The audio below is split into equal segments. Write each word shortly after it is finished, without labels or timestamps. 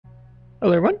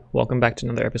Hello everyone, welcome back to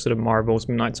another episode of Marvel's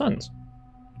Midnight Suns.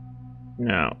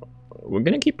 Now, we're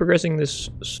gonna keep progressing this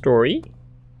story.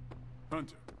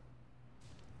 Hunter.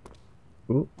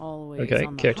 Ooh, Always okay,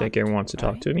 on the caretaker hunt, wants to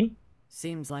talk right? to me.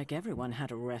 Seems like everyone had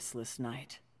a restless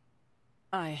night.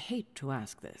 I hate to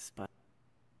ask this, but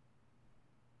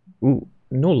Ooh,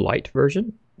 no light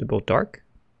version? They're both dark?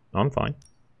 I'm fine.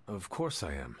 Of course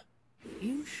I am.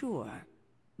 you sure?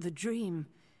 The dream,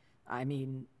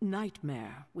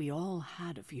 nightmare we all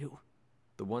had of you.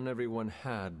 The one everyone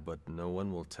had, but no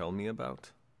one will tell me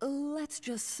about? Let's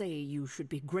just say you should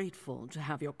be grateful to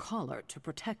have your collar to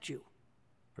protect you.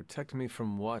 Protect me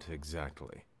from what,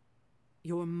 exactly?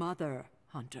 Your mother,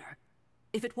 Hunter.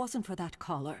 If it wasn't for that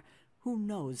collar, who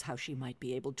knows how she might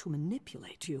be able to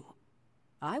manipulate you.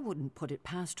 I wouldn't put it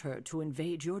past her to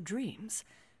invade your dreams,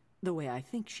 the way I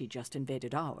think she just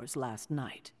invaded ours last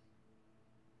night.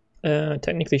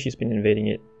 Technically she's been invading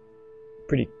it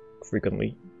pretty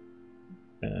frequently.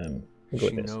 We'll go She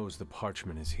with this. knows the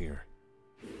parchment is here.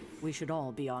 We should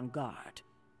all be on guard.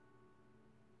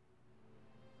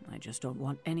 I just don't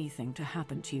want anything to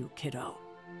happen to you, kiddo.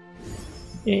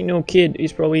 He ain't no kid,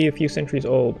 he's probably a few centuries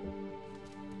old.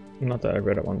 Not that I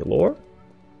read up on the lore.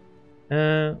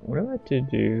 What do I have to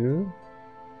do?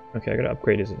 Okay, I gotta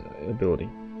upgrade his ability.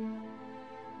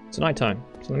 It's nighttime,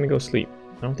 so let me go sleep.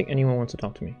 I don't think anyone wants to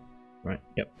talk to me. Right,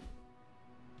 yep.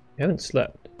 We haven't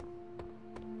slept.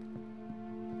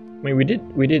 I mean,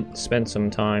 we did spend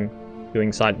some time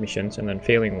doing side missions and then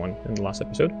failing one in the last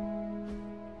episode.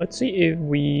 Let's see if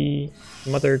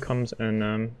Mother comes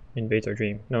and invades our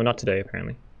dream. No, not today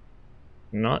apparently.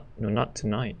 Not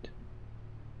tonight.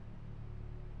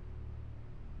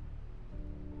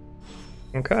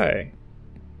 Okay.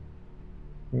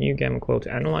 New gamma coil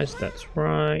to analyze, that's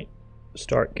right.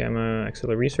 Start gamma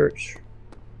axilla research.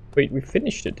 Wait, we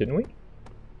finished it, didn't we?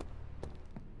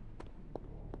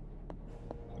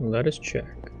 Let us check.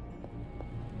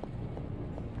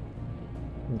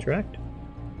 Interact.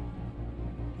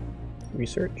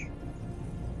 Research.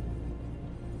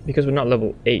 Because we're not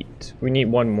level 8. We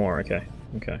need one more, okay.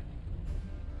 Okay.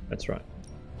 That's right.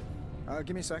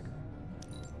 Give me a sec.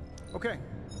 Okay,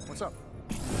 what's up?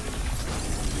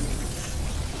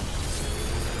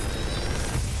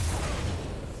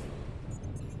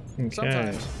 Okay.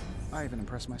 Sometimes I even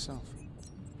impress myself.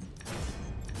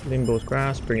 Limbo's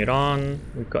grasp, bring it on.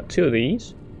 We've got 2 of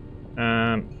these.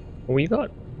 We got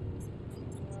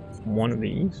 1 of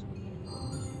these.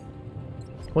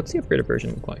 What's the upgraded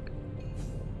version look like?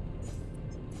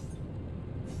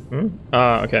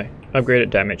 Okay. Upgraded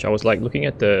damage. I was like looking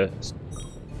at the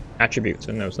attributes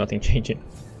and there was nothing changing.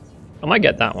 I might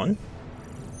get that one.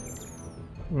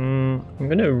 I'm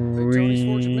gonna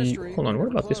hold on, what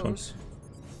about this one?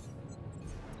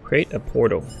 Create a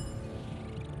portal.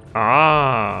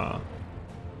 Ah.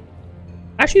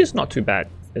 Actually, it's not too bad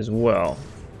as well.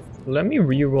 Let me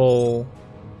reroll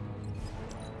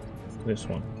this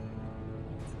one.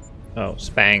 Oh,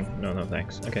 Spang. No,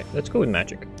 thanks. Okay, let's go with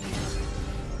magic.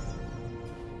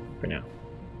 For now.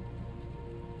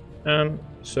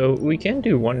 So we can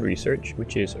do one research,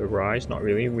 which is Arise. Not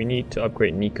really. We need to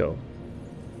upgrade Nico.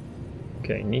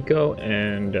 Okay, Nico,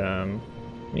 and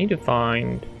we need to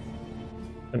find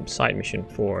a side mission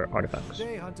for artifacts.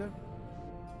 Hey, Hunter.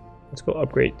 Let's go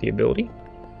upgrade the ability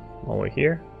while we're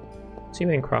here. See if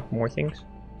we can craft more things.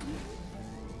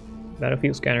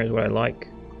 Battlefield scanner is what I like.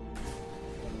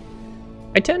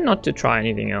 I tend not to try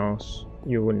anything else.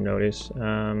 You wouldn't notice.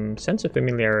 Sense of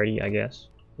familiarity, I guess,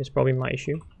 is probably my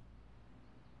issue.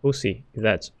 We'll see if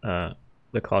that's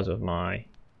the cause of my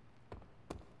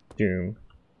doom.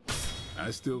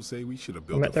 I still say we should have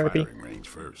built Combat a therapy. firing range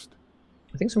first.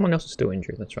 I think someone else is still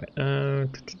injured, that's right.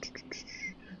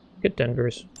 Get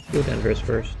Denver's. Go Denver's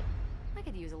first. I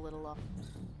could use a little love.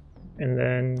 And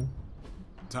then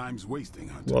Time's wasting,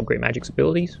 Hunter. we'll upgrade Magic's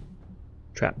abilities.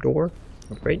 Trapdoor.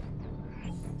 Upgrade.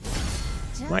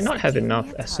 Might not have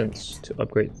enough essence to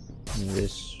upgrade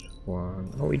this one.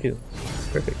 Oh, we do.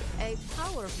 Perfect. A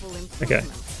powerful Okay,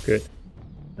 improvement.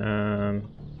 good.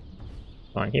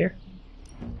 On here.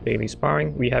 Daily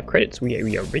sparring. We have credits.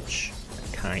 We are rich.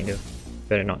 Kind of.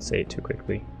 Better not say it too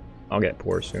quickly. I'll get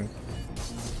poor soon.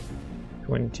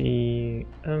 20.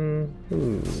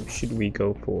 Who should we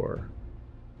go for?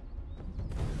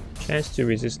 Chance to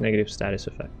resist negative status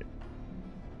effect.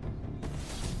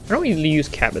 I don't really use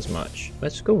Cap as much.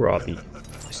 Let's go Robbie.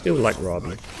 I still like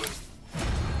Robbie.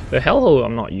 The Hellhole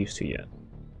I'm not used to yet.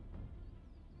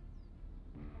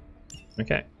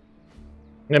 Okay.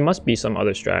 There must be some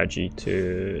other strategy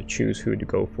to choose who to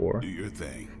go for. Do your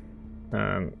thing.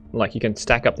 Like you can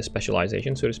stack up the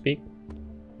specialization, so to speak.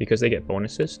 because they get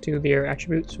bonuses to their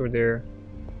attributes or their...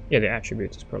 Yeah, their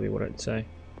attributes is probably what I'd say.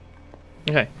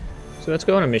 Okay, so let's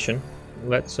go on a mission.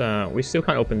 Let's, we still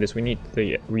can't open this. We need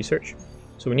the research.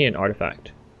 So we need an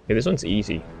artifact. Okay, this one's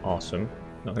easy. Awesome.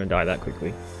 Not gonna die that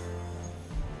quickly.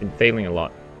 Been failing a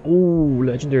lot. Ooh,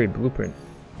 legendary blueprint.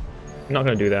 I'm not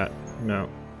gonna do that. No.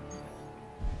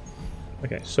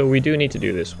 Okay, so we do need to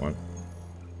do this one.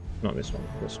 Not this one,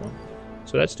 this one.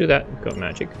 So let's do that. We've got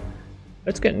magic.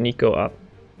 Let's get Nico up.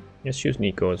 Let's choose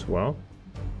Nico as well.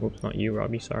 Oops, not you,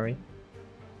 Robbie, sorry.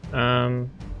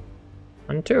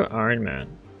 Hunter or Iron Man?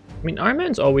 I mean, Iron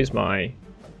Man's always the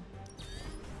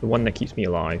one that keeps me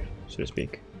alive, so to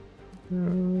speak.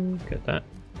 Get that.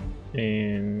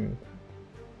 And...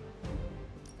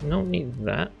 don't need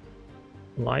that.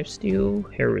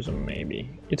 Lifesteal, heroism maybe.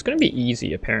 It's gonna be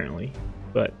easy apparently,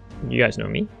 but you guys know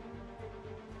me.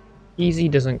 Easy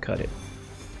doesn't cut it.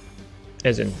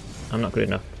 As in, I'm not good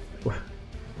enough.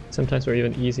 Sometimes we're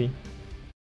even easy.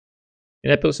 In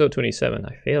episode 27,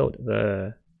 I failed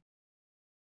the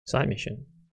side mission.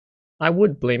 I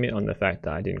would blame it on the fact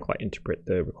that I didn't quite interpret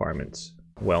the requirements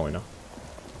well enough.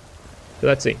 So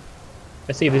let's see.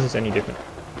 Let's see if this is any different.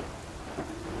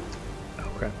 Oh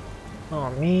crap.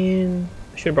 Oh man.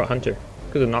 I should have brought Hunter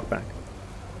because of knockback.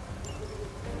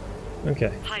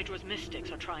 Okay. Hydra's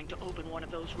mystics are trying to open one of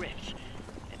those rifts.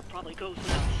 It probably goes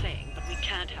without saying, but we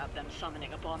can't have them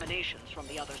summoning abominations from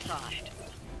the other side.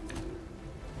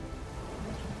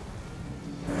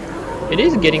 It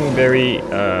is getting very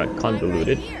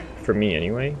convoluted, for me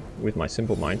anyway, with my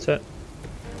simple mindset.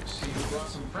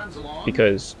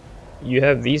 Because you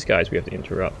have these guys we have to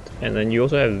interrupt, and then you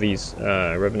also have these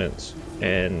revenants,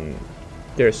 and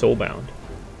they're soulbound.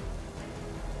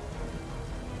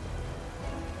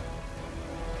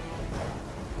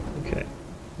 Okay.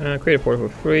 Create a portal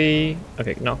for free.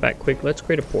 Okay, knock back quick. Let's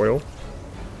create a portal.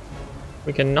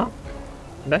 We can knock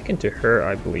back into her,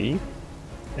 I believe.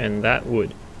 And that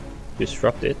would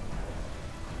disrupt it.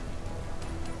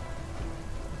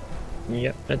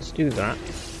 Yep, let's do that.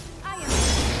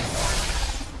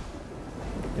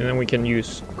 And then we can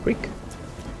use quick.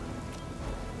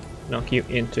 Knock you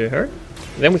into her.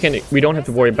 Then we don't have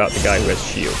to worry about the guy who has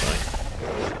shield, right?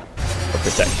 Or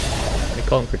protect. We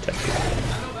call him protected.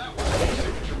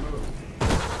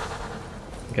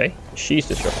 Okay, she's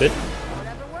disrupted.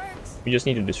 We just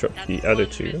need to disrupt the other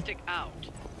two.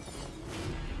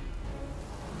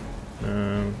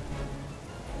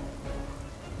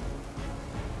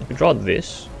 I could draw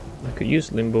this. I could use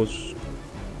Limbo's.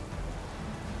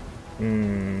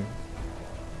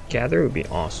 Gather would be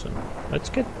awesome. Let's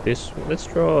get this. Let's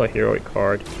draw a heroic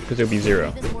card because it'll be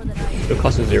 0. It'll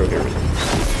cost us 0 heroism.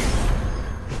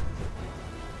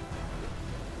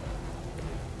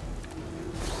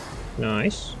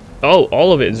 Nice. Oh,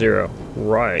 all of it 0.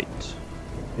 Right.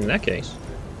 In that case,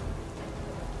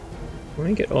 let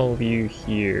me get all of you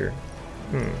here.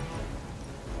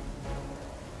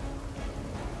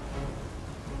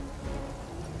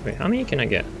 Wait, how many can I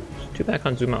get? Too bad I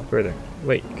can't zoom out further.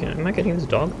 Wait, am I getting this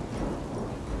dog?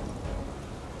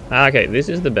 Ah, okay, this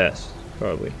is the best,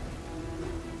 probably.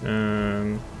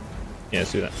 Yeah,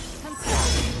 let's do that.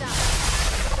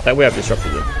 That way I've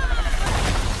disrupted it.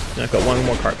 And I've got one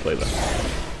more card play left.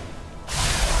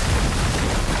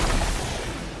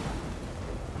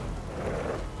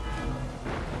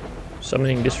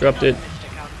 Summoning disrupted.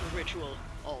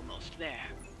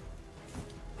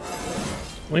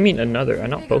 What do you mean another? I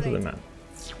knocked both of them out.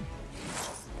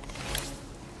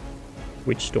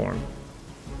 Witch Storm.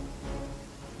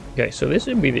 Okay, so this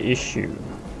would be the issue.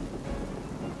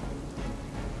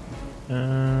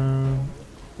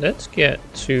 Let's get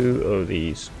 2 of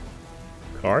these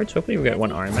cards. Hopefully we get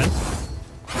 1 Iron Man.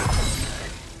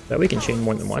 That we can chain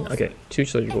more than 1. Okay, 2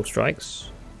 surgical strikes.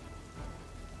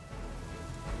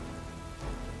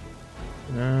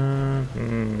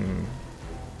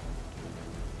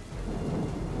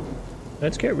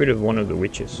 Let's get rid of one of the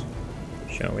witches,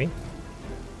 shall we?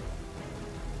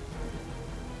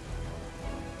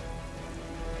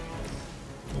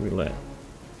 Roulette.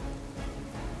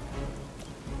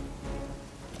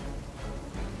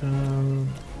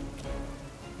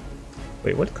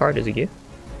 Wait, what card does he give?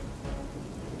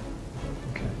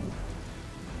 Okay.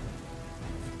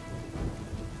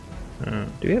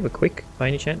 Do we have a quick by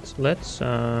any chance? Let's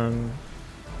swap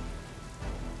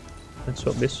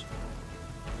this.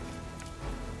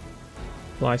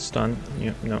 Fly stun.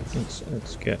 Yeah, no,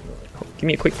 let's get. Give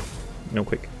me a quick. No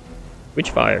quick. Witch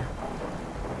fire.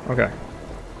 Okay.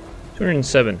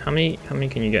 207. How many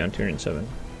can you get on 207?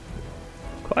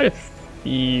 Quite a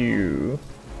few.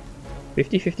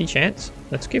 50-50 chance?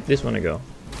 Let's give this one a go.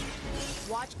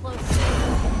 Watch close.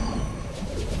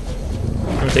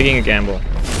 taking a gamble.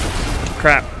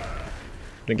 Crap.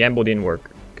 The gamble didn't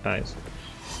work, guys.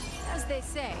 As they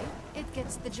say, it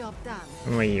gets the job done.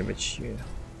 Oh yeah, but yeah,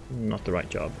 not the right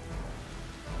job.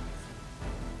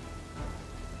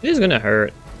 It is gonna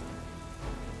hurt.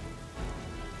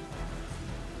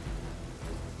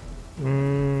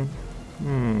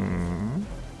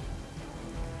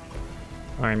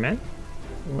 Iron Man.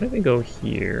 What if we go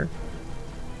here?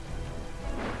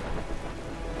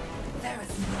 There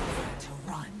is nowhere to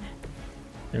run.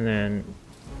 And then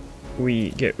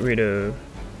we get rid of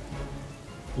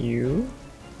you.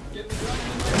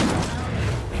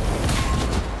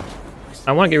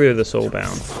 I want to get rid of the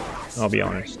Soulbound, I'll be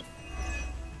honest.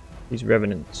 These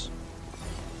Revenants.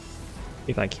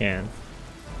 If I can.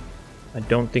 I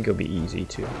don't think it'll be easy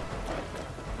to.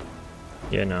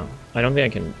 Yeah, no. I don't think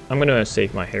I can. I'm gonna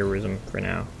save my heroism for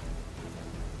now.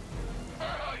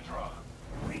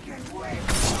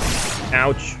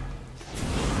 Ouch.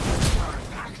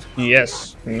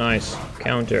 Yes, nice.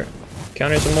 Counter.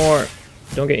 Counter some more.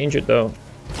 Don't get injured though.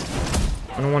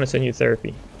 I don't want to send you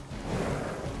therapy.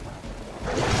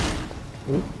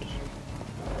 Oops.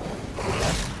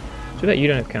 Too bad you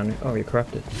don't have counter. Oh, you're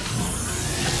corrupted.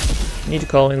 Need to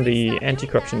call in the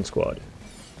anti-corruption squad.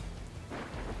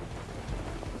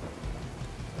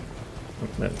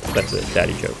 No, that's a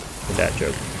daddy joke. A dad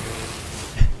joke.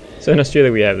 So in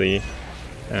Australia we have the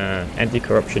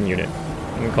anti-corruption unit.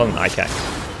 We call them ICAC.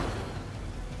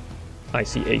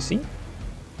 ICAC.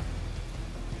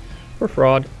 For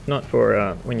fraud, not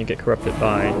for when you get corrupted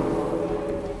by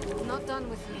Not done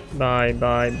with me.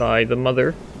 by the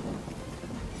mother.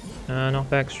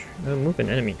 Knockbacks. Move an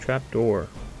enemy. Trapdoor.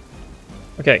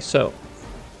 Okay, so.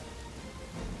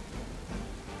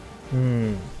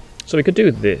 So we could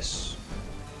do this.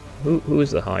 Who is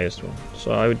the highest one?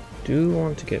 So I do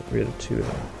want to get rid of two of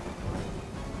them.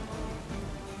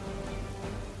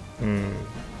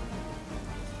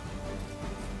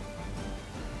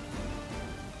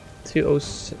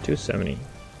 270.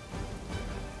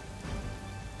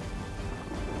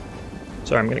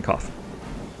 Sorry, I'm gonna cough.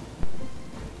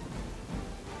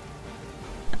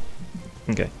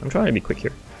 Okay, I'm trying to be quick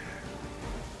here.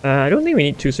 I don't think we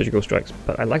need 2 surgical strikes,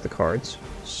 but I like the cards.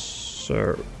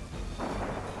 So...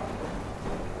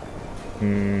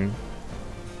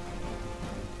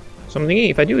 So I'm thinking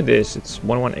if I do this, it's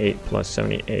 118 plus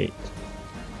 78.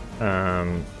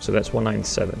 So that's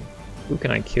 197. Who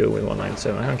can I kill with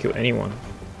 197? I can't kill anyone.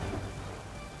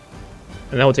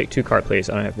 And that will take 2 card plays.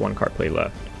 I don't have 1 card play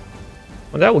left.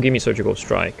 Well, that will give me surgical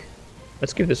strike.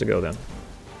 Let's give this a go then.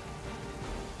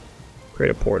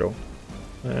 Create a portal.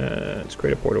 Let's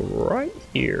create a portal right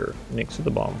here, next to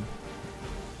the bomb.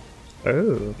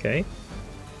 Oh, okay.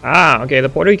 Ah, okay, the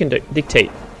portal you can dictate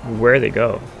where they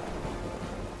go.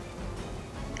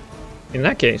 In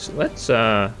that case, let's,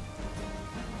 But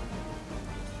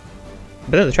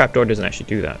then the trapdoor doesn't actually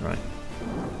do that, right?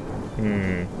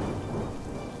 In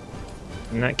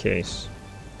that case...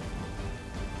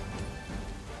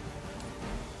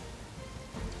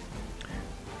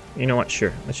 You know what,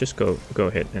 sure. Let's just go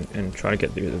ahead and try to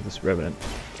get rid of this Revenant.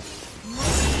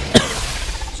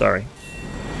 Sorry.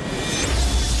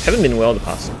 Haven't been well the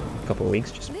past couple of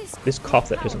weeks, just this cough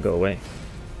that doesn't go away.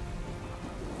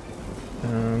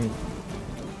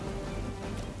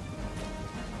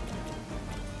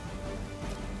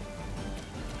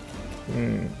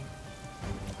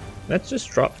 Let's just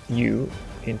drop you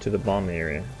into the bomb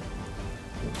area.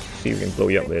 Let's see if we can blow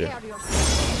you up later.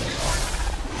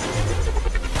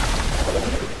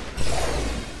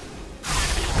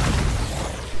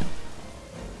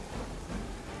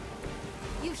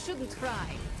 You shouldn't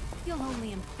cry. You'll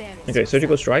only embarrass Okay,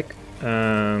 surgical strike.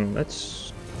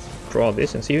 Let's draw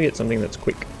this and see if we get something that's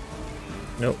quick.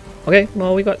 Nope. Okay,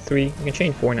 well we got 3. We can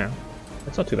chain 4 now.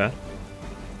 That's not too bad.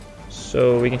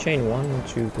 So we can chain 1,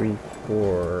 2, 3,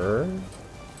 4.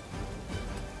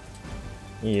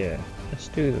 Yeah, let's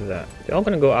do that. They're all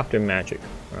gonna go after magic,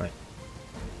 right?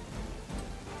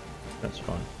 That's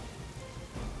fine.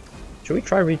 Should we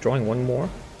try redrawing 1 more?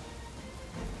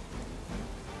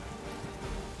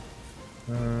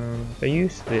 If I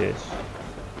use this,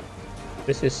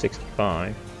 this is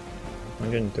 65,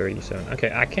 137.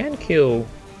 Okay, I can kill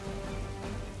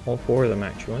all 4 of them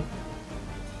actually.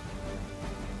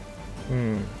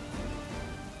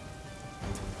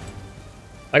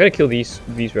 I gotta kill these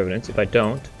revenants. If I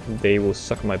don't, they will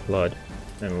suck my blood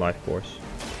and life force.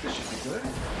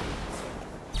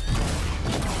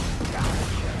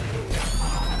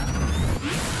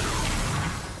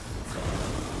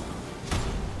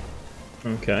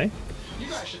 Okay.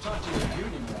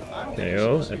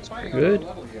 KO, that's good.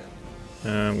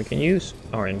 We can use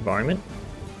our environment.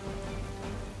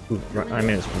 Ooh, right, I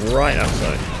mean, it's right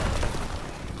outside.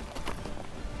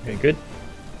 Okay, good.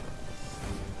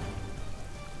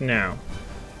 Now,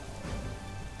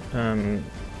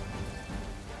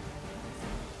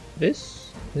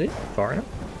 this is it far enough?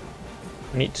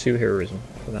 I need 2 heroism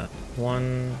for that.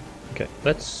 1. Okay,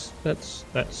 let's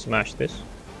smash this.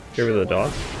 Get rid of the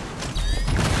dog.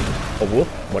 A wolf,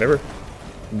 whatever.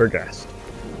 Bergast.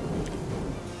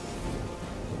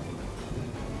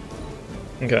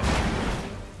 Okay.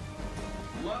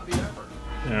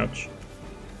 Ouch.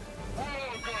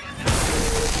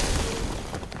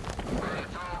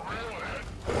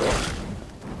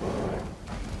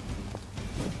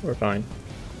 We're fine.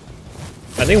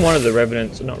 I think one of the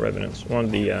revenants, not revenants, one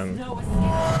of the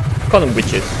call them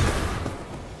witches.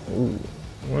 Ooh,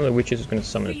 one of the witches is going to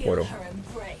summon a portal.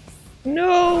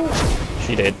 No,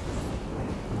 she did.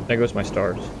 There goes my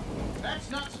stars. That's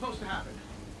not supposed to happen.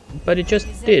 But it just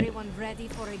Is did. everyone ready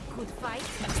for a good fight?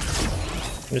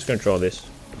 I'm just going to draw this.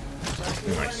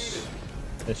 Nice.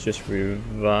 Let's just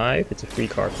revive. It's a free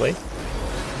card play.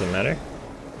 Doesn't matter.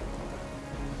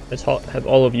 Let's have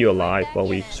all of you alive while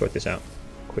we sort this out.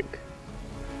 Quick.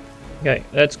 Okay,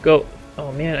 let's go.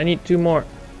 Oh man, I need 2 more.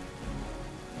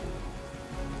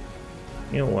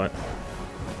 You know what?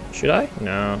 Should I?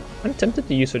 No. I'm tempted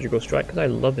to use Surgical Strike because I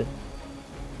love it.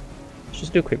 Let's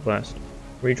just do a quick blast.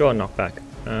 Redraw and knockback.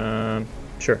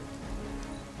 Sure.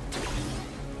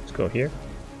 Let's go here.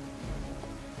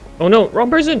 Oh no, wrong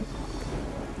person!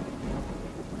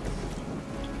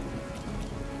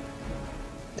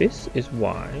 This is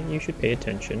why you should pay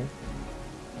attention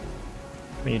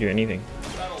when you do anything.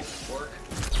 That'll work.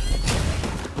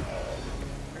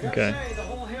 I gotta say, the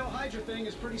whole Hail Hydra thing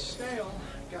is pretty stale.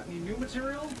 Got any new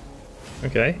material?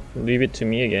 Okay, leave it to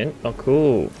me again. Oh,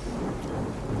 cool.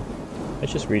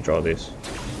 Let's just redraw this.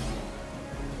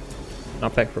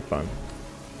 Not back for fun.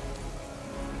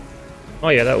 Oh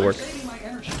yeah, that works.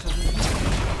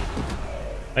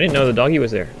 I didn't know the doggy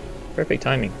was there. Perfect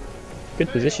timing. Good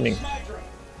positioning.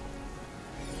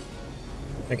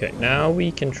 Okay, now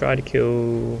we can try to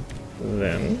kill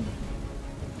them.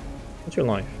 What's your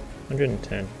life?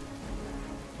 110.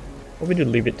 What we do,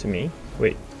 leave it to me.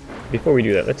 Wait, before we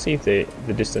do that, let's see if the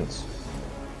distance.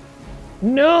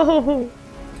 No!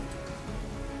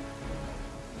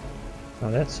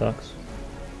 Oh, that sucks.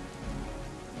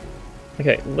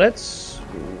 Okay, let's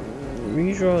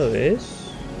redraw this.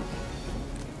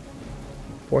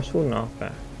 Forceful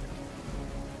knockback.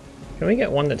 Can we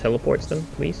get one that teleports them,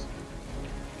 please?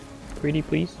 Pretty,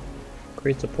 please.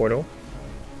 Creates a portal.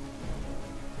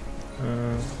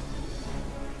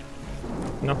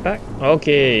 Knockback?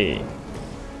 Okay.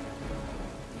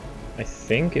 I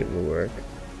think it will work.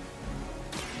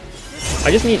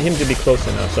 I just need him to be close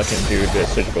enough so I can do the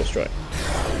surgical strike.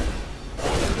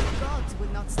 The gods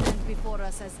would not stand before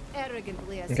us as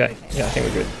arrogantly as Okay, you yeah, I think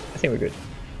we're good. I think we're good.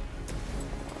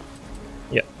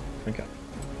 Yep, okay.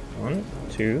 1,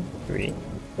 2, 3,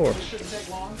 4. This shouldn't take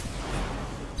long.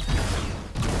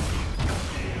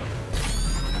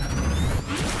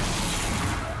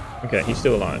 Okay, he's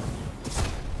still alive.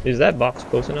 Is that box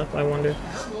close enough, I wonder?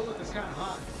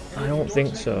 I don't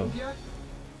think so.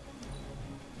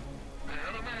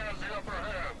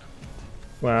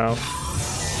 Wow.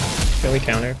 Can we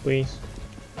counter, please?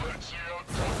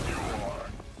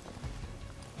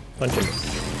 Punch him.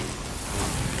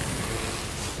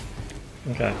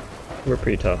 Okay. We're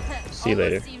pretty tough. See you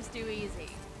later. Seems too easy.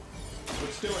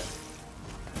 Let's do it.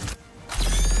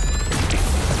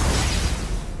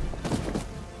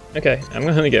 Okay, I'm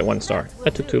gonna only get 1 star.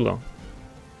 That took too long.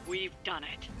 We've done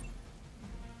it.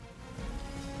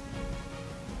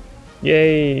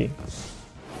 Yay!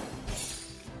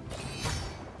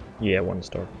 Yeah, 1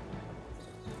 star.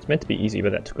 It's meant to be easy,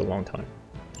 but that took a long time.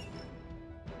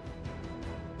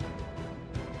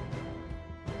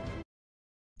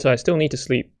 So I still need to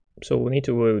sleep. So we'll need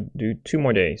to do 2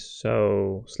 more days.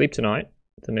 So sleep tonight.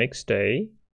 The next day,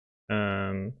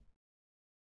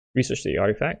 research the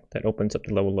artifact. That opens up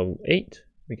to level 8.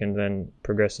 We can then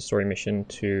progress the story mission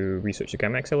to research the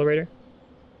gamma accelerator.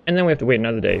 And then we have to wait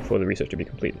another day for the research to be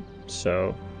completed.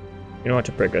 So we don't have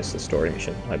to progress the story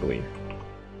mission, I believe.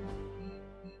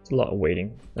 It's a lot of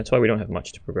waiting. That's why we don't have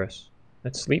much to progress.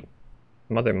 Let's sleep.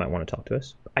 Mother might want to talk to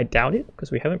us. I doubt it,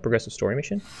 because we haven't progressed the story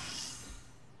mission.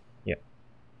 Yep.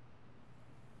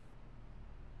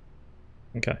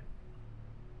 Okay.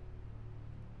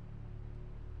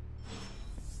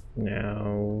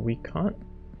 Now we can't.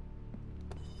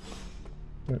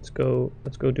 Let's go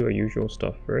do our usual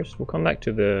stuff first. We'll come back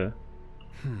to the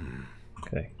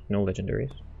okay, no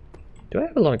legendaries. Do I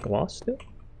have a lot of gloss still?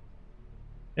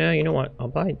 Yeah, you know what? I'll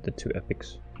buy the 2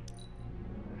 epics.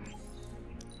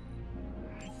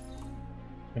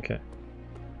 Okay.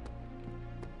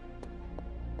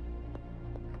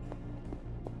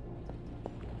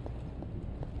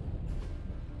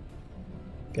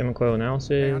 Gamma coil analysis.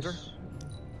 Hey, Hunter.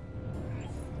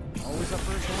 Always up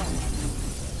for a challenge.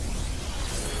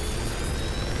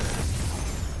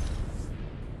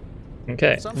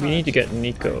 Okay, we Sometimes need to get I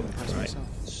Nico, impress right? myself.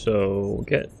 So we'll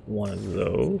get one of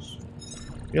those.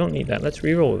 We don't need that. Let's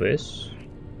reroll this.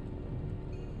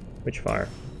 Which fire?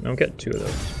 No, get 2 of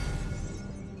those.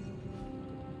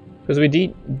 Because we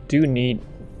do need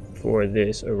for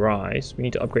this Arise, we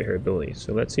need to upgrade her abilities.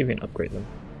 So let's see if we can upgrade them.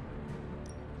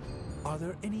 Are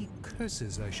there any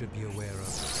curses I should be aware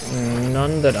of?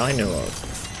 None that I know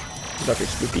of. Dr.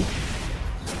 Spooky.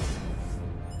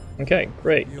 Okay,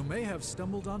 great. You may have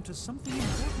stumbled onto something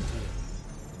important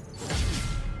here.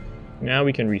 Now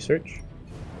we can research.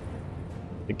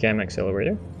 The Gamma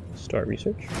Accelerator. Start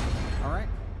research. Alright,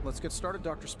 let's get started,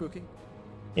 Dr. Spooky.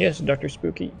 Yes, Dr.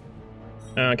 Spooky.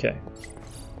 Okay.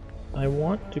 I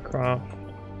want to craft...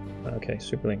 Okay,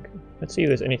 Superlink. Let's see if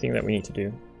there's anything that we need to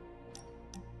do.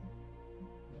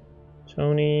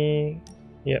 Tony...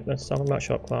 Yep, let's talk about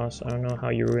shop class. I don't know how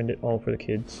you ruined it all for the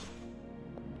kids.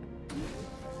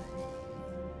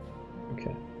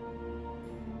 Okay.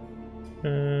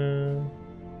 No,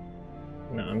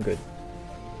 I'm good.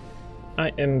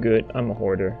 I am good. I'm a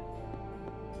hoarder.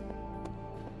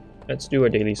 Let's do a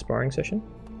daily sparring session.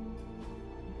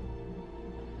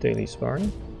 Daily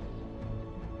sparring.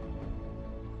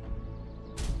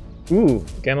 Ooh,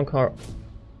 Gamma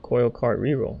Coil card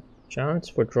reroll. Chance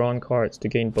for drawn cards to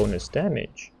gain bonus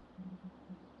damage.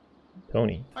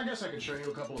 Tony. I guess I could show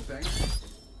you a couple of things.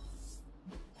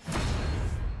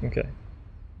 Okay.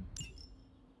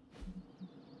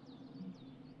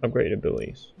 Upgrade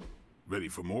abilities. Ready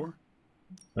for more?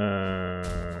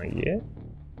 Yeah.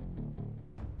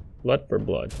 Blood for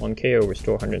blood. On KO,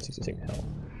 restore 166 health.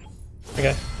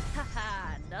 Okay.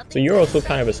 So you're also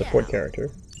kind of a support character.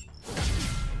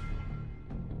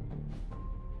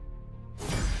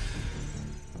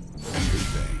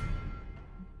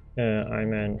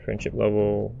 I'm in friendship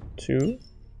level 2.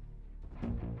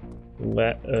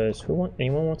 Let us.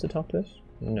 Anyone wants to talk to us?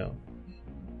 No.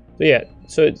 So yeah.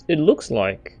 So it looks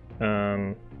like.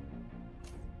 Ooh,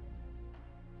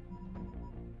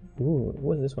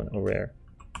 what is this one? Oh, rare.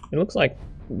 It looks like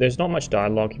there's not much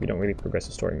dialogue if you don't really progress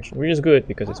the story mission, which is good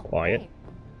because it's quiet.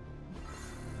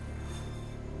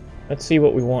 Let's see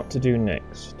what we want to do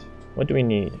next. What do we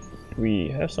need? We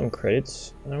have some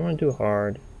credits. I don't want to do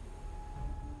hard.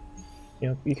 You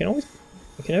know, you can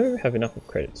never have enough of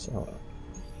credits,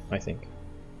 I think.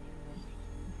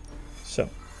 So,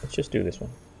 let's just do this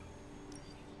one.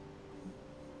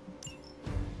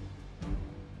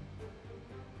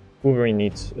 Wolverine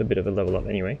needs a bit of a level up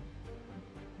anyway.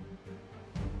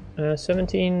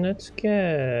 17, let's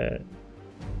get...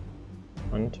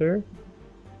 Hunter?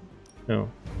 No,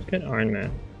 let's get Iron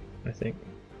Man, I think.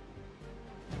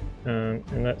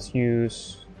 And let's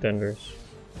use Denver's.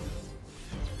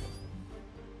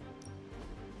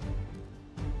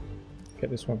 Get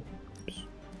this one. Oops.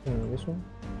 This one.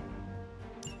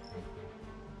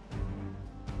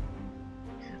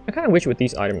 I kind of wish with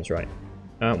these items, right?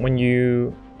 When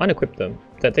you unequip them,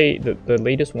 that the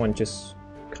latest one just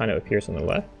kind of appears on the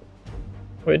left.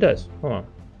 Oh, it does. Hold on.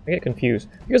 I get confused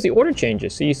because the order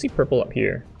changes. So you see purple up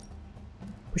here.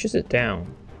 Pushes it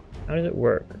down. How does it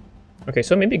work? Okay,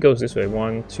 so maybe it goes this way.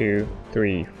 1, 2,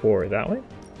 3, 4. That way?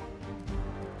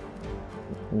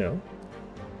 No.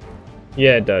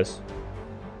 Yeah, it does.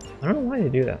 I don't know why they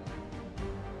do that.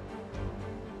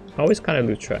 I always kind of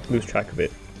lose track of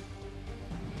it.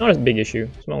 Not a big issue,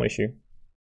 small issue.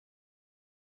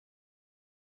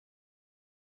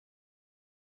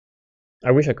 I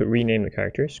wish I could rename the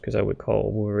characters, because I would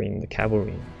call Wolverine the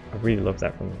Cavalry. I really love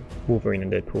that from Wolverine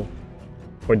and Deadpool.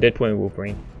 Or Deadpool and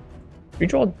Wolverine.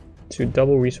 Redraw to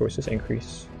double resources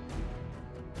increase.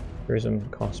 Tourism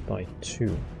cost by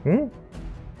 2.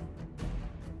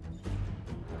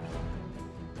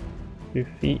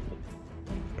 Defeat.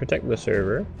 Protect the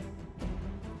server.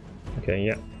 Okay,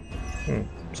 yeah.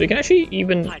 So you can actually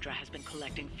even Hydra has been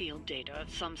collecting field data of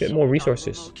some get sort more on a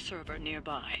resources remote server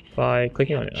nearby. by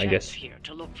clicking We on have it, a I chance guess. here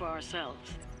to look for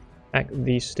ourselves. Hack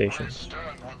these stations.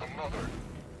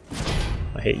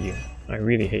 I hate you. I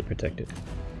really hate Protected.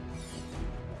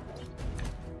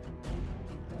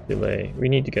 Delay. We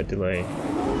need to get delay.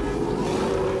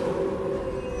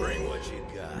 Bring what you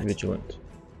got. Vigilant.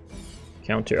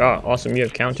 Counter. Ah, awesome. You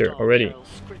have counter Install already. Carol's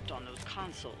script on those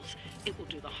consoles. It will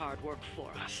do the hard work for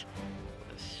us.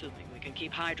 Assuming we can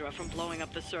keep Hydra from blowing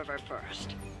up the server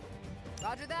first.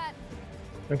 Roger that.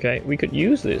 Okay, we could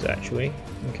use this actually.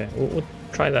 Okay, we'll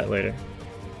try that later.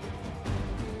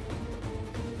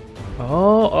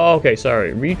 Oh, okay,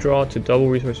 sorry. Redraw to double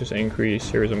resources and increase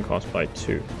heroism cost by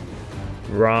 2.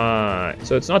 Right.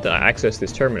 So it's not that I access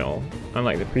this terminal,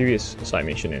 unlike the previous side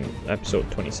mission in episode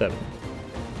 27.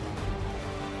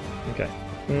 Okay.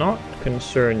 Not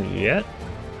concerned yet.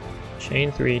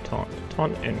 Chain 3, taunt.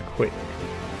 Taunt and quick.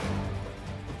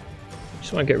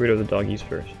 Just want to get rid of the doggies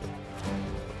first.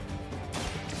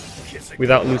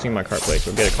 Without losing my card play,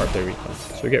 so get a card play recall.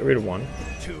 So get rid of 1.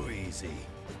 Too easy.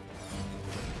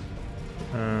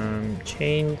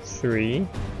 Chain 3.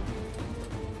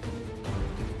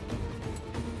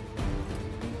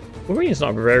 Wolverine is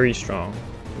not very strong,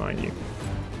 mind you.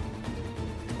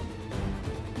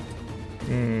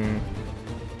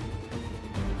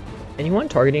 Anyone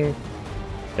targeting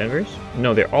Denver's?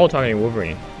 No, they're all targeting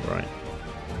Wolverine. Right.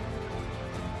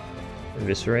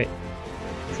 Eviscerate.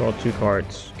 Draw 2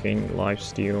 cards. Gain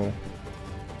lifesteal.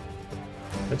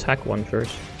 Let's hack 1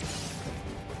 first.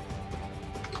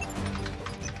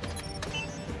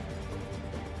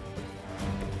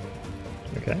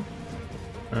 Okay.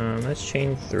 Let's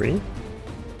chain 3.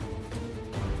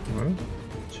 1,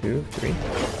 2, 3.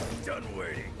 Done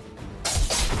waiting.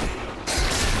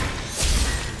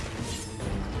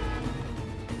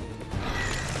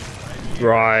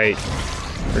 Right.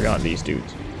 Forgot these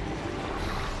dudes.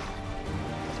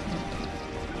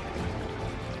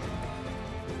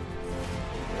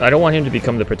 I don't want him to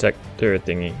become the protector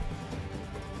thingy.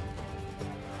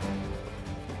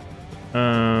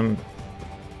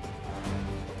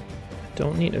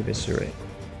 Don't need eviscerate.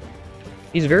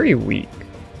 He's very weak.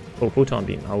 Oh, photon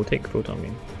beam. I will take photon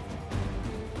beam.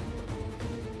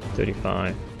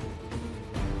 35.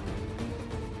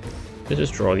 Let's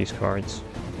just draw these cards.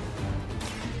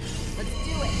 Let's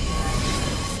do it.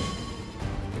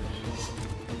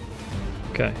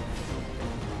 Okay.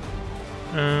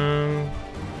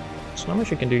 So not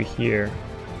much I can do here.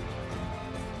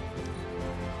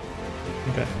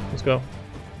 Okay, let's go.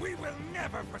 We will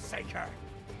never forsake her.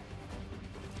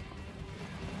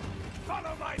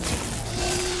 Follow my.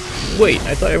 Wait,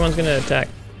 I thought everyone's gonna attack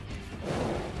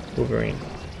Wolverine.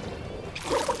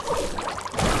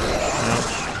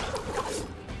 Ouch.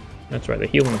 That's right, they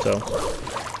heal themselves.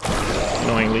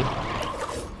 Annoyingly.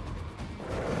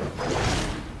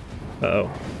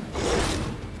 Uh-oh.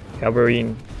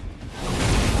 Wolverine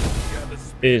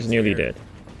is nearly dead.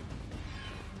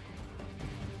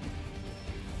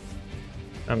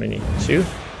 How many? 2?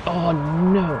 Oh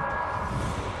no!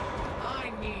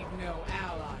 I need no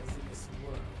allies in this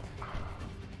world.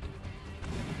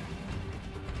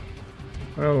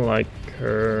 I don't like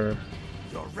her.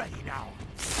 You're ready now.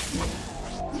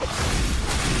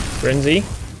 Frenzy?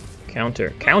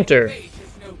 Counter. Counter! My fate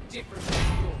is no different from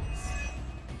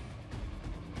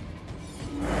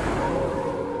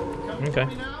yours. Okay.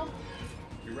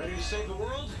 You ready to save the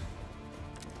world?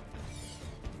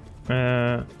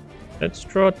 Let's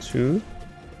draw 2.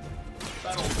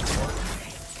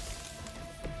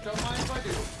 Don't mind if I do.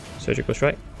 Surgical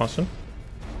strike. Awesome.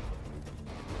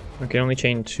 Okay, only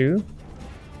chain 2.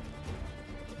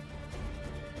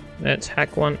 Let's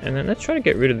hack 1, and then let's try to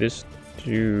get rid of this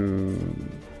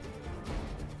dude.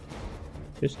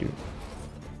 This dude.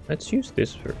 Let's use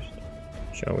this first,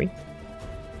 shall we?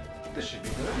 This should be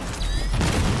good.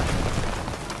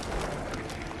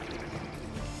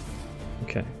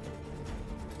 Okay.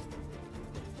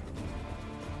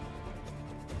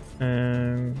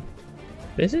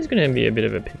 This is gonna be a bit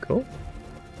of a pickle.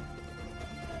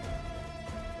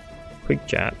 Quick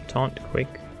jab, taunt,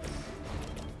 quick.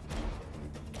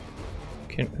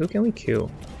 Who can we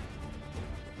kill?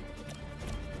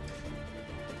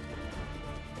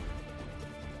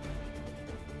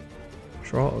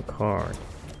 Draw a card.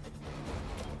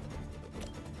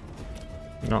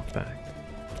 Knockback.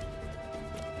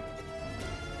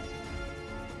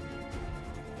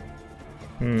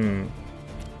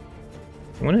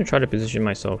 I'm gonna try to position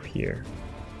myself here.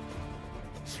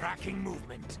 Tracking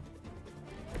movement.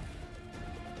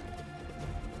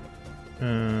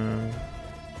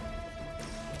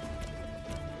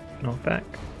 Knockback.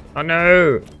 Oh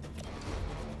no!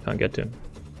 Can't get to him.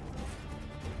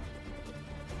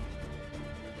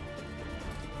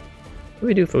 What do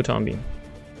we do? Photon beam.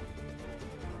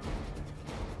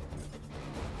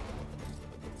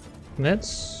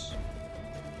 Let's.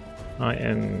 I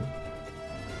am.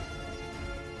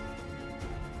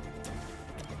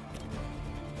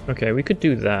 Okay, we could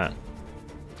do that.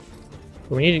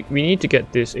 But we need to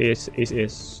get this is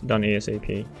done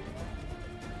ASAP.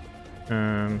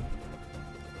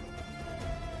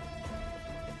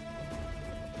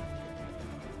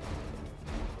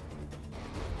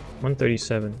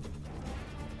 137.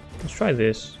 Let's try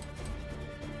this.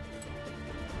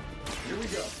 Here we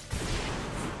go.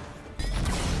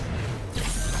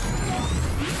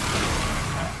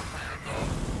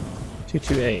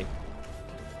 228.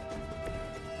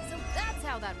 So that's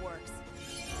how that works.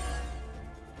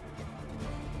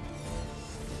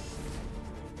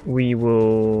 We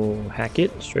will hack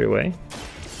it straight away.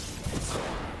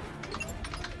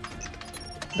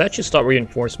 That should start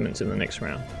reinforcements in the next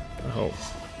round. I hope.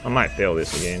 I might fail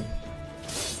this again.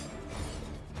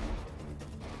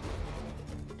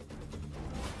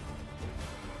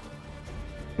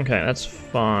 Okay, that's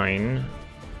fine.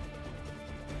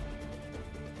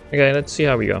 Okay, let's see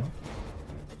how we go.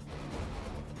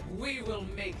 We will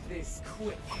make this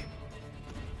quick.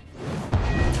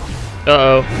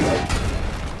 Uh-oh.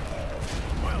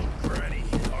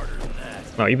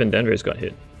 Oh, even Denver's got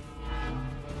hit.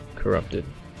 Corrupted.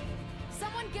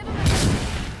 Someone give him a...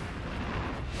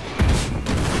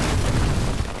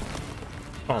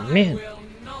 Oh, man. Will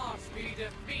not be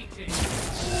defeated.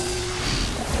 That's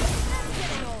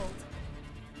getting old.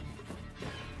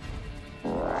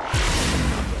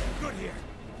 Good here.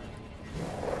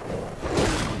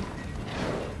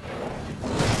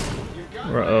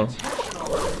 Uh-oh.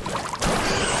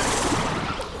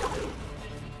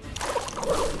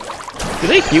 Do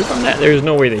they heal from that? There is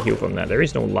no way they heal from that. There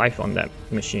is no life on that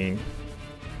machine.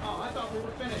 Oh, I thought we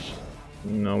were finished.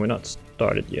 No, we're not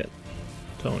started yet,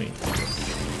 Tony.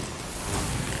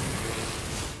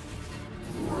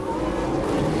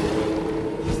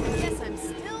 Guess I'm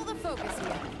still the focus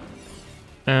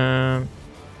here.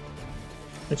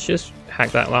 Let's just hack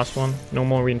that last one. No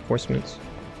more reinforcements.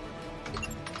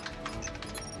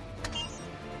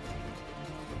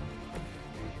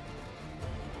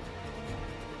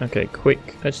 Okay, quick.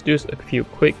 Let's do a few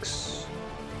quicks.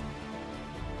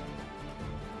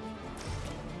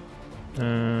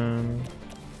 Yeah,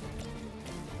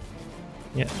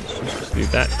 let's just do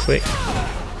that quick,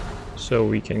 so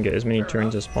we can get as many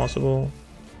turns as possible.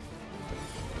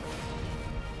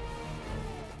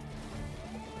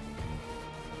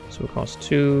 So it costs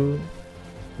 2.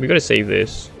 We gotta save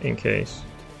this in case.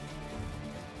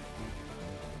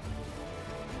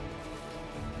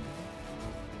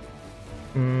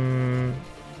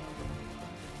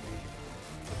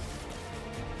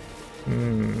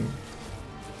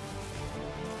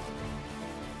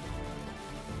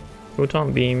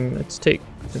 Photon beam, let's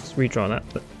redraw that,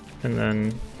 and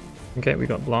then, okay, we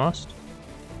got blast.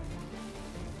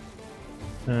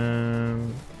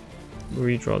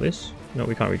 Redraw this. No,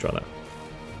 we can't redraw that.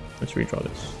 Let's redraw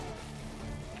this.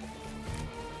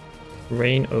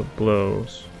 Rain of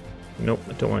blows. Nope,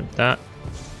 I don't want that.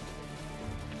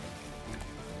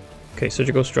 Okay,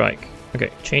 surgical strike.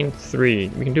 Okay, chain 3.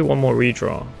 We can do one more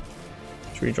redraw.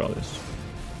 Let's redraw this.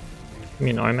 Give me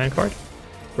an Iron Man card.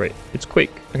 Great. It's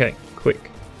quick. Okay, quick.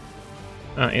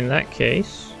 In that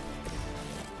case...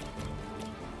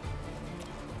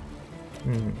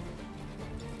 If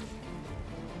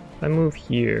I move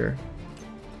here...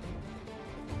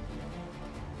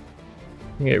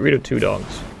 I can get rid of 2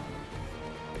 dogs.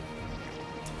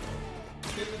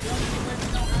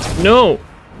 No!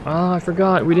 Ah, I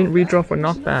forgot. We didn't redraw for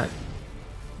knockback.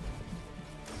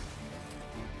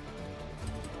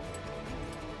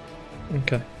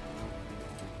 Okay.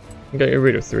 Get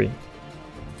rid of 3.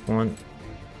 1.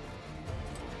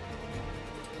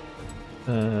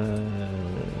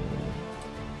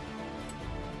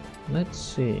 Let's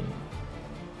see.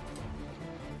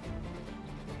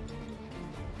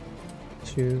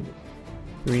 2,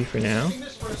 3 for now.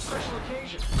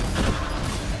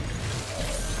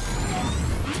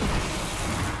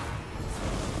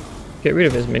 Get rid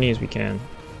of as many as we can.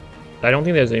 I don't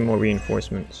think there's any more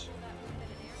reinforcements.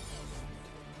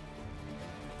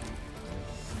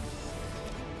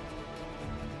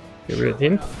 Get rid of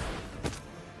him.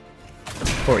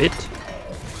 Or it.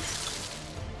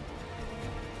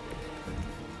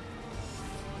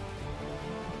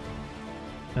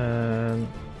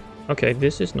 Okay,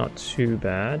 this is not too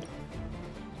bad.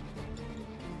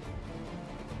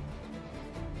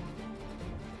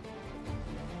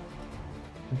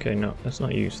 Okay, no, let's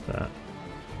not use that.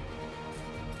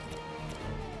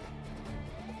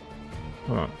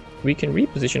 Hold on. We can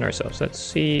reposition ourselves. Let's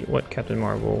see what Captain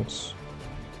Marvel's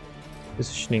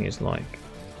positioning is like.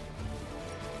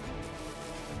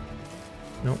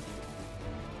 Nope.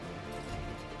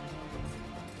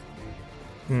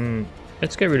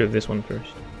 Let's get rid of this one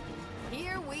first.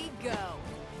 Here we go.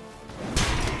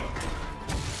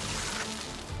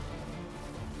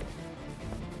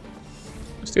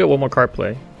 Let's do one more card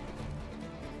play.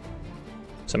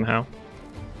 Somehow.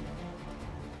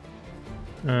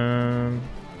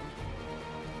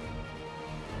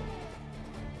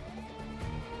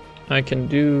 I can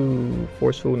do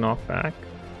forceful knockback.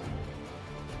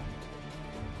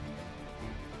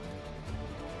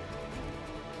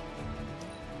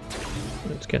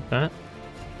 get that.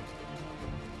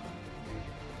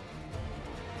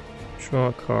 Draw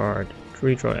a card.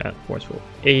 Redraw at forceful.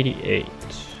 88.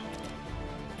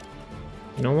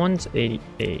 No one's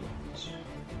 88.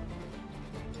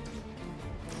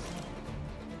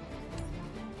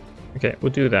 Okay,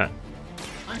 we'll do that.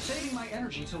 I'm saving my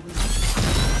energy till we. I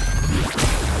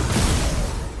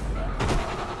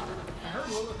heard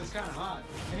Lilith is kind of hot.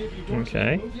 Any of you dorks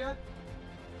Okay. move yet?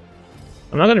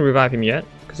 I'm not gonna revive him yet,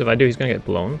 because if I do, he's gonna get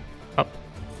blown up.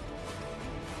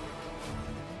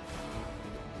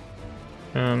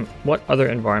 What other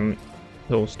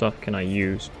environmental stuff can I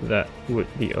use that would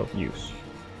be of use?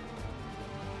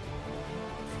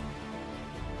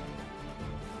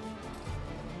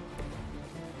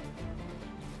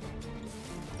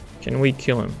 Can we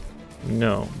kill him?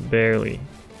 No, barely.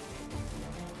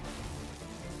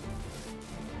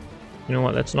 You know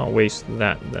what, let's not waste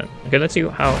that then. Okay, let's see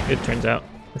how it turns out.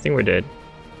 I think we're dead.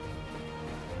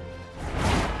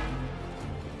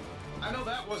 I know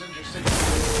that wasn't your signal.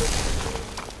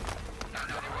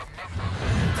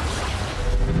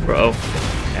 Bro.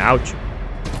 Ouch.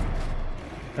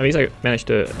 At least I managed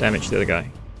to damage the other guy.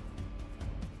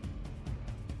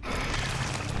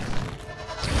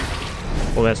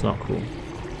 Oh, that's not cool.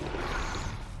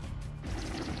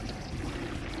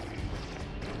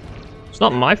 It's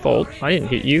not my fault. I didn't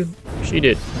hit you. She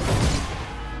did.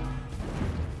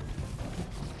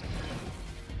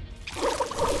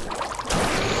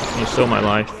 You stole my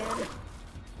life.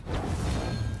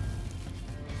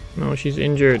 No, she's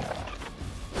injured.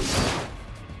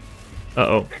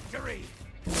 Uh-oh.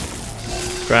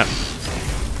 Crap.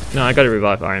 No, I gotta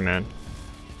revive Iron Man.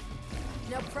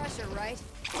 No pressure, right?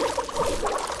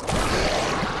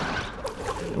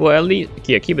 Well, at least...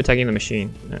 Yeah, keep attacking the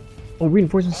machine. Oh,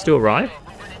 reinforcements still arrive?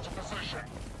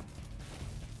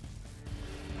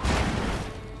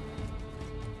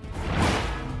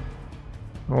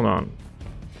 Hold on.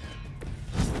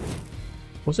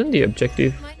 Wasn't the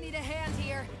objective... Might need a hand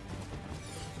here.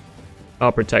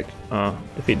 I'll protect,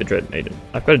 defeat the Dread Maiden.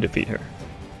 I've got to defeat her.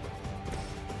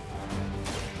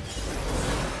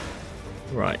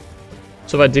 Right.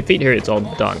 So if I defeat her, it's all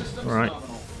done, alright?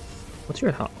 What's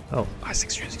your health? Oh,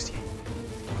 668.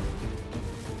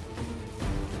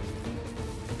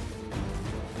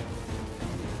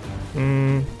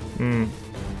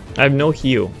 I have no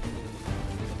heal.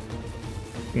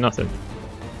 Nothing.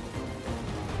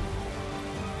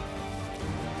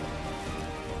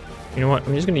 You know what?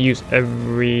 I'm just gonna use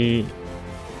everything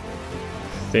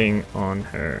on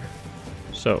her.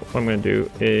 So what I'm gonna do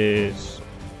is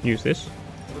use this.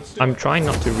 I'm trying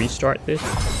not to restart this.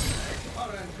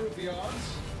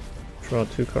 Draw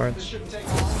 2 cards.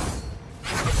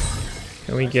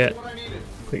 Can we get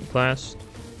Quick Blast?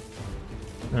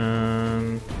 I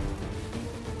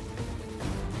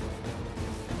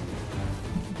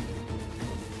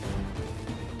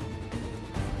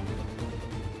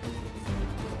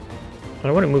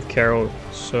don't want to move Carol,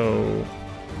 so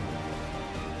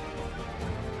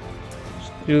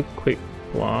let's do Quick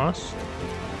Blast.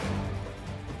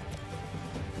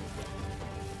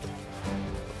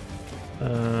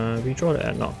 Redraw to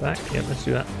add knockback. Yeah, let's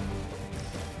do that.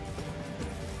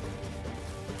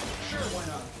 Sure, why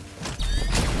not?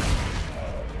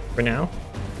 For now.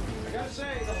 I gotta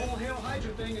say, the whole Hail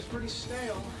Hydra thing is pretty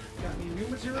stale. Got any new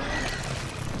material?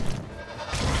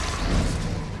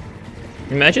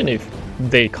 Imagine if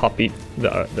they copied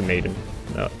the Maiden.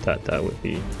 That would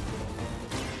be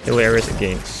hilarious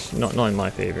against. Not in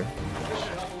my favor.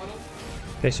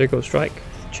 Okay, Circle Strike.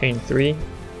 Chain 3.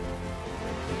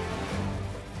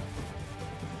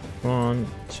 1,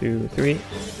 2, 3.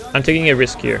 I'm taking a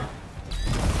risk here.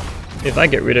 If I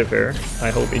get rid of her,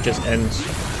 I hope it just ends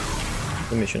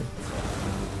the mission.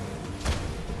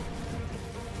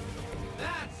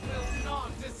 That will not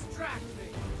distract me.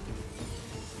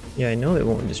 Yeah, I know it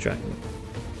won't distract me.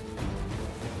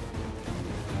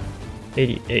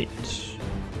 88.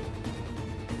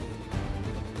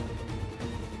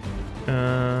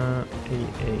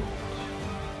 88.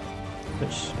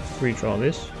 Let's redraw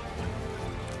this.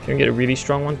 Can we get a really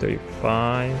strong one?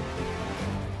 35.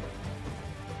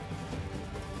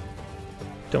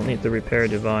 Don't need the repair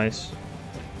device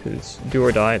because it's do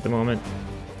or die at the moment.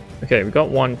 Okay, we got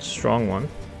one strong one.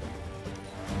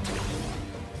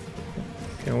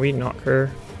 Can we knock her?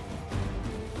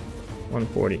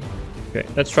 140. Okay,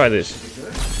 let's try this.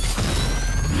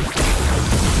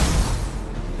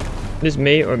 This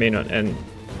may or may not end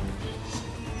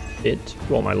it.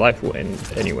 Well, my life will end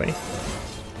anyway.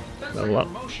 Level up.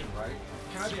 Promotion, right?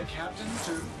 Can I be a captain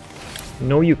too?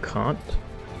 No, you can't.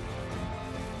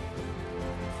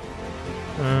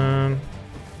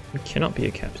 You cannot be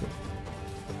a captain.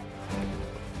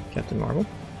 Captain Marvel.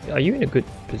 Are you in a good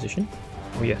position?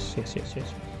 Oh yes, yes, yes,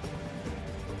 yes.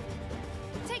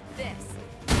 Take this.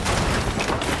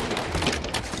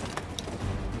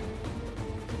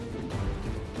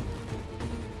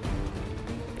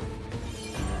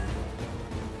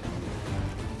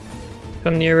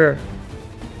 Come nearer.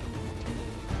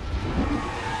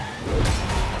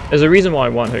 There's a reason why I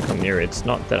want her to come nearer. It's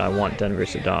not that I want Denver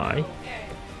to die.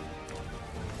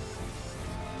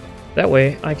 That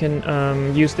way, I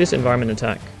can use this environment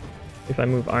attack. If I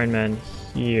move Iron Man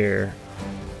here.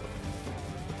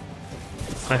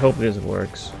 I hope this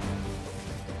works.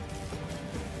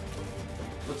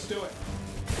 Let's do it.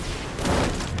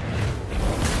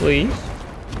 Please.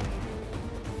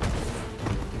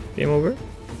 Game over.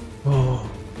 Oh.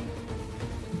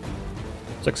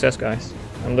 Success, guys.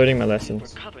 I'm learning my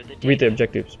lessons. Read the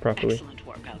objectives properly. Excellent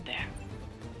work out there.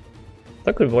 If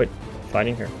I could avoid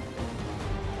fighting her.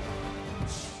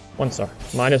 1 star.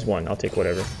 -1. I'll take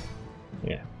whatever.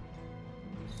 Yeah.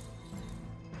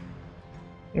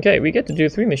 Okay, we get to do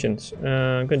 3 missions.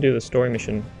 I'm gonna do the story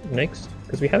mission next,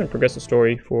 because we haven't progressed the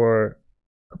story for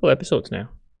a couple episodes now.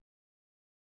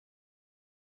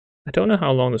 I don't know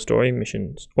how long the story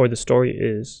missions, or the story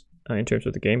is, in terms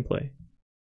of the gameplay.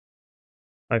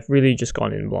 I've really just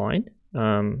gone in blind.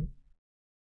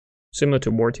 Similar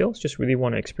to War Tales, just really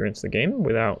want to experience the game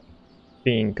without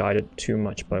being guided too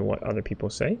much by what other people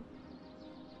say.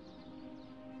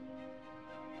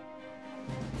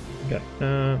 Okay,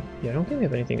 yeah, I don't think we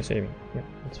have anything to say to me. Yeah,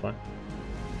 that's fine.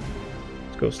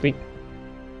 Let's go sleep.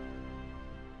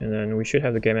 And then we should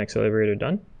have the game accelerator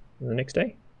done the next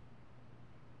day.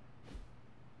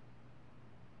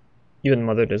 Even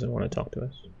Mother doesn't want to talk to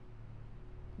us.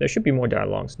 There should be more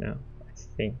dialogues now, I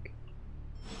think.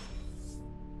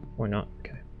 Or not,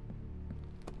 okay.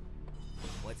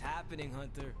 What's happening,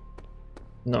 Hunter?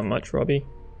 Not much, Robbie.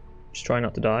 Just try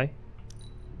not to die.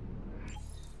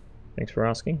 Thanks for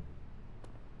asking.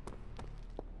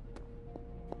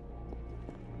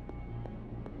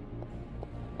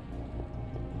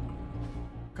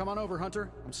 Come on over, Hunter.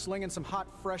 I'm slinging some hot,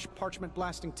 fresh parchment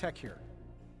blasting tech here.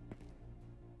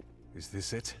 Is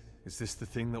this it? Is this the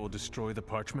thing that will destroy the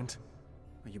parchment?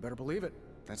 Well, you better believe it.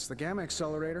 That's the Gamma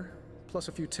Accelerator. Plus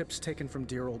a few tips taken from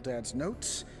dear old Dad's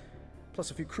notes.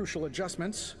 Plus a few crucial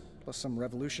adjustments. Plus some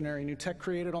revolutionary new tech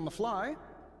created on the fly.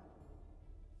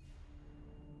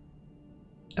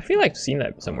 I feel like I've seen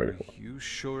that somewhere before. You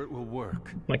sure it will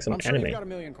work? Like some I'm sure anime. you've got a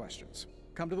million questions.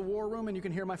 Come to the war room and you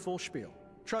can hear my full spiel.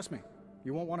 Trust me,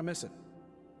 you won't want to miss it.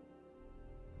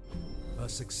 A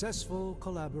successful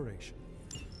collaboration.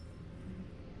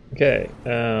 Okay,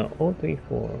 3,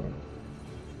 4.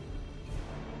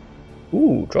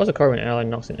 Ooh, draws a card when an ally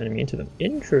knocks an enemy into them.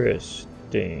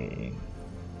 Interesting.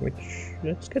 Which,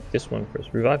 let's get this one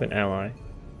first. Revive an ally.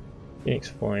 Phoenix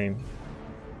Flame.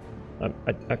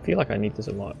 I feel like I need this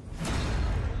a lot.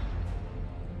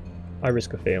 I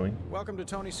risk of failing. Welcome to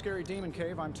Tony's Scary Demon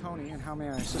Cave. I'm Tony, and how may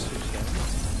I assist you today?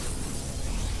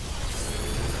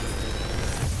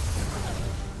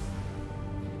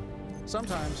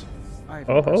 Sometimes I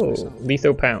Oh ho!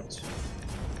 Lethal Pounce.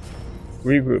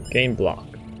 Regroup, gain block.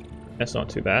 That's not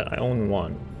too bad. I own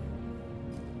 1.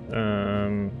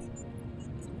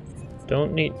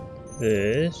 Don't need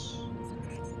this.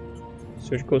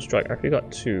 Surgical Strike. I actually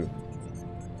got 2.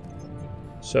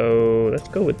 So let's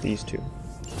go with these 2.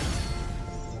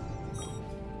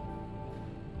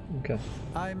 Okay.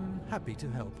 I'm happy to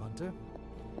help, Hunter.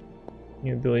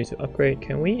 New ability to upgrade.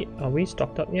 Can we? Are we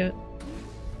stocked up yet?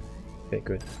 Okay,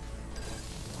 good.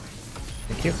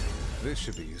 Thank you. This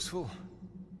should be useful.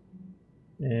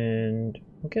 And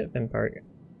we'll get Vampire.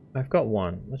 I've got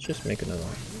 1. Let's just make another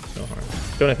one. It's no harm.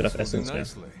 Don't have enough essence now.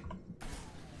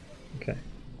 Okay.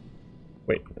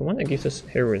 Wait, the one that gives us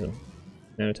heroism.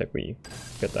 Nanotech we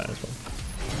get that as well.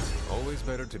 Always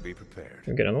better to be prepared.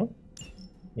 Can we get another one?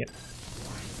 Yep.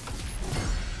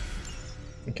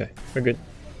 Okay, we're good.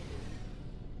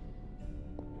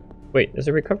 Wait, there's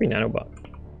a recovery nanobot.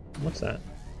 What's that?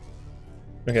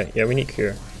 Okay, yeah, we need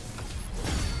cure.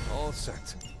 All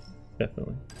set.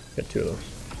 Definitely. Get 2 of those.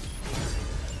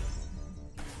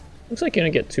 Looks like you're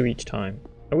gonna get 2 each time.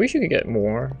 I wish you could get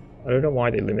more. I don't know why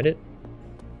they limit it.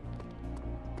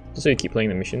 Just so you keep playing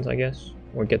the missions, I guess.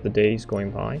 Or get the days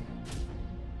going by.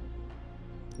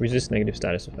 Resist negative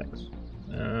status effects.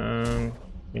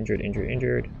 Injured, injured,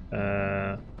 injured.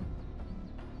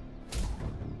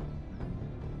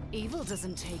 Evil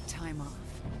doesn't take time off.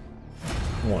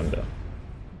 Wanda.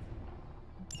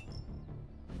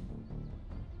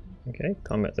 Okay,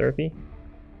 combat therapy.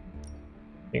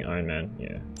 I think Iron Man,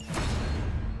 yeah.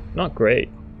 Not great.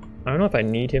 I don't know if I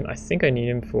need him. I think I need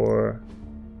him for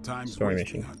Time's Story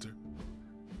wasting, mission. Hunter.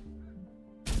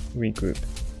 Regroup.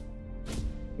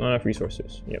 Not enough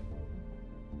resources. Yep.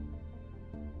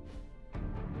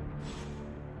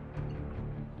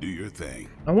 Do your thing.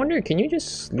 I wonder, can you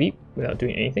just sleep without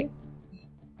doing anything?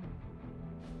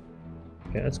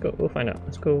 Okay, let's go. We'll find out.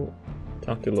 Let's go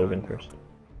talk to Logan first.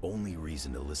 Only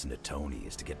reason to listen to Tony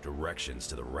is to get directions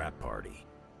to the rat party.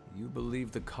 You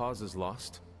believe the cause is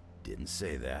lost? Didn't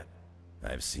say that.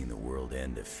 I've seen the world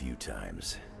end a few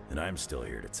times, and I'm still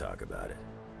here to talk about it.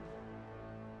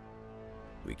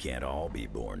 We can't all be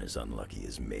born as unlucky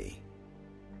as me.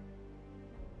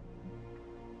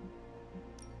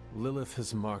 Lilith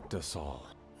has marked us all.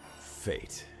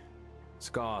 Fate.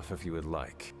 Scoff if you would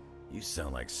like. You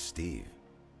sound like Steve.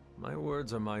 My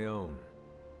words are my own.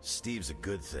 Steve's a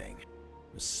good thing,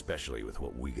 especially with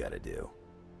what we gotta do.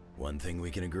 One thing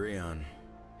we can agree on,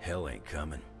 hell ain't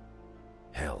coming.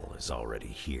 Hell is already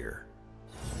here.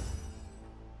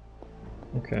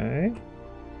 Okay.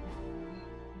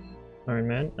 Iron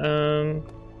Man.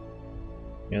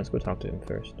 Yeah, let's go talk to him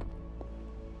first.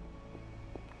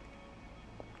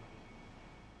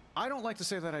 I don't like to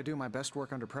say that I do my best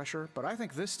work under pressure, but I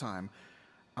think this time,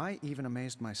 I even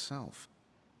amazed myself.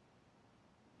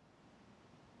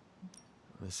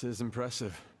 This is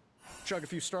impressive. Chug a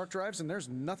few Stark drives and there's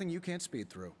nothing you can't speed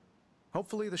through.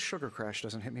 Hopefully the sugar crash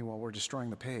doesn't hit me while we're destroying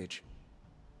the page.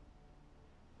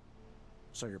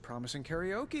 So you're promising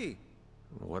karaoke?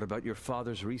 What about your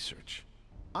father's research?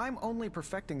 I'm only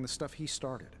perfecting the stuff he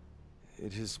started.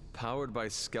 It is powered by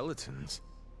skeletons.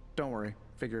 Don't worry,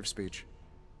 figure of speech.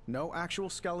 No actual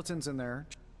skeletons in there,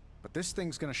 but this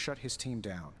thing's gonna shut his team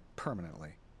down,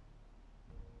 permanently.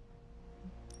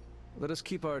 Let us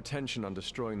keep our attention on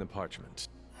destroying the parchment.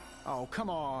 Oh, come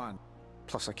on!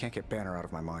 Plus, I can't get Banner out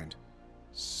of my mind.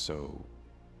 So,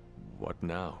 what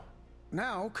now?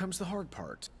 Now comes the hard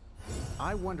part.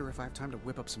 I wonder if I have time to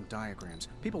whip up some diagrams.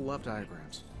 People love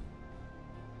diagrams.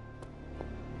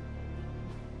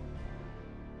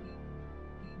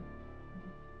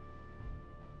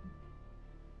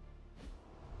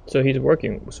 So he's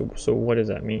working. So what does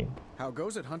that mean? How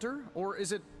goes it, Hunter? Or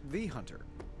is it the Hunter?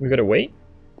 We gotta wait?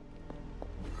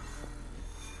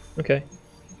 Okay.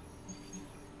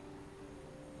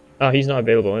 Oh, he's not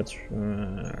available. That's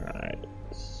alright.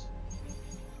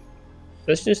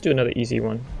 Let's just do another easy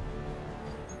one.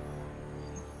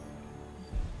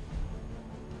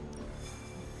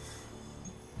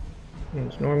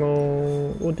 It's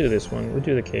normal. We'll do this one. We'll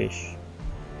do the cache.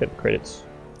 Get the credits.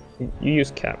 You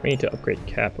use Cap. We need to upgrade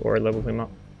Cap or level him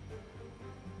up.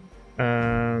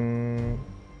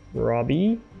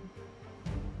 Robbie.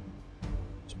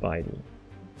 Spidey.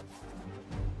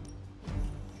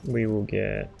 We will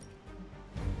get...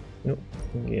 Nope.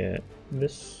 We'll get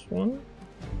this one.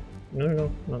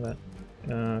 No, not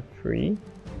that. Free.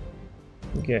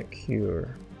 We'll get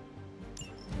Cure.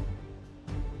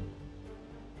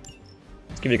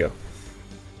 Let's give it a go.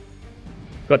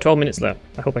 Got 12 minutes left.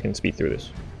 I hope I can speed through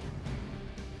this.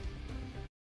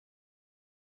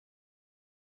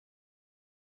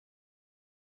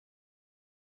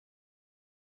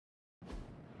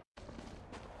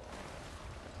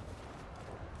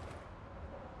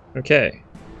 Okay.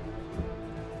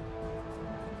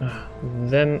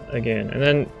 Them again. And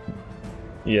then,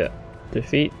 yeah.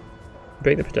 Defeat,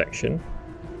 break the protection,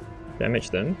 damage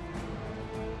them.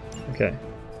 Okay.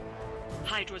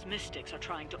 Hydra's mystics are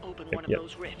trying to open one of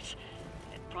those rifts.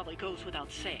 It probably goes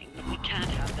without saying, but we can't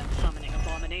have them summoning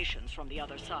abominations from the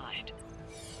other side.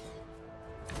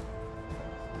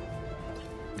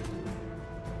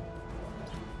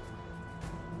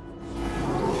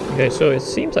 Okay, so it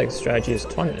seems like the strategy is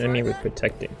taunt an enemy with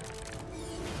protecting.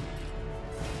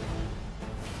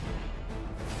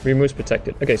 Removes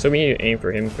protected. Okay, so we need to aim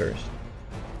for him first.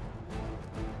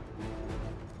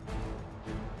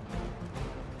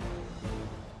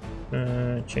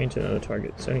 Change to another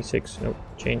target. 76. Nope.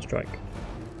 Change strike.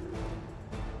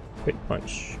 Quick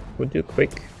punch. We'll do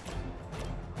quick.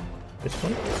 This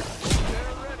one.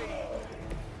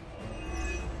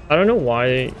 I don't know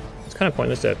why. It's kind of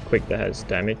pointless to have quick that has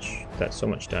damage. That's so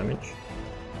much damage.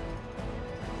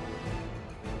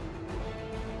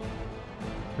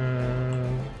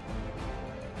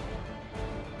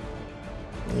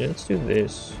 Yeah, let's do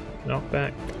this.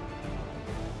 Knockback.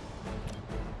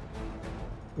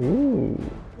 Ooh,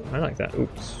 I like that.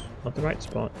 Oops, not the right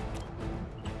spot.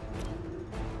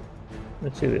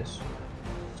 Let's do this.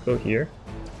 Let's go here.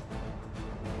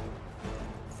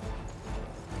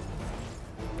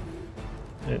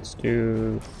 Let's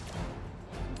do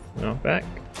knockback.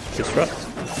 Disrupt.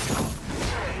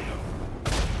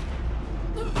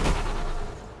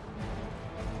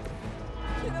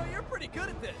 You know, you're pretty good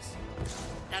at this.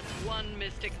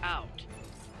 mystic out.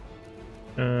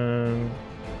 Who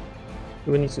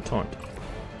needs to taunt?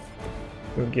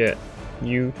 We'll get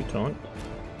you to taunt.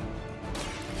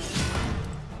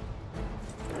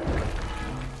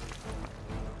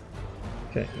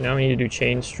 Okay, now we need to do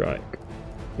chain strike.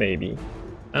 Maybe.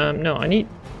 No, I need...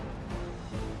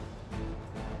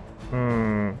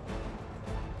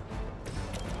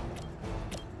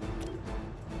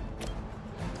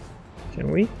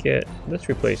 Can we get... Let's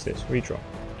replace this. Redraw.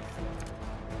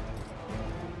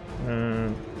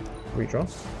 Redraw.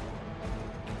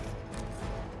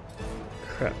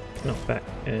 Crap, not back.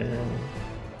 And...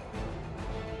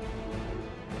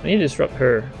 I need to disrupt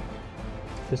her.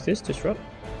 Does this disrupt?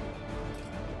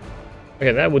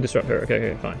 Okay, that will disrupt her.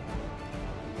 Okay, fine.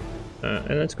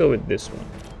 And let's go with this one.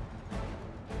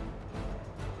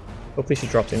 Hopefully she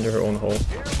drops into her own hole.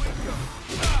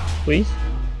 Please?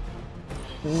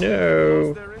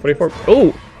 No! 44...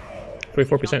 Oh!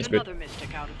 44% is good. Another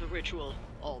mystic out of the ritual.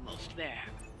 Almost there.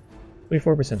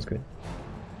 44% is good.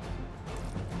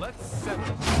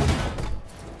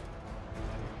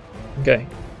 Okay.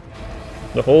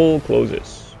 The hole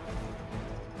closes.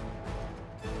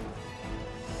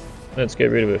 Let's get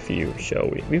rid of a few, shall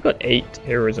we? We've got 8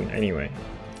 heroism anyway.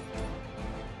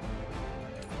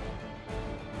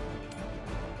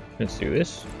 Let's do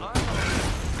this. I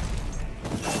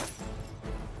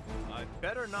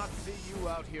better not see you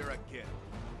out here again.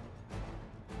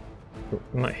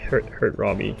 Might hurt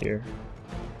Robbie here.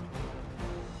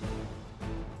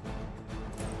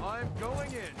 I'm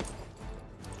going in.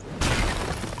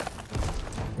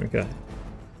 Okay.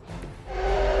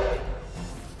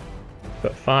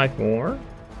 Got 5 more.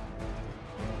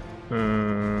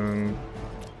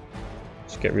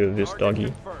 Let's get rid of this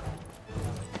doggy.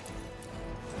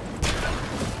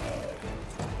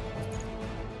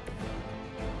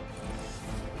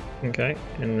 Okay,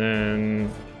 and then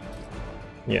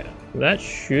yeah, that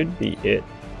should be it.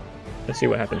 Let's see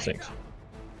what happens next.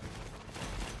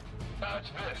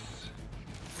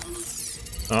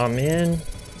 Oh man.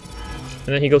 And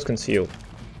then he goes concealed.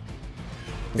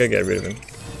 Gotta get rid of him.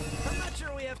 I'm not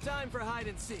sure we have time for hide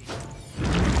and seek.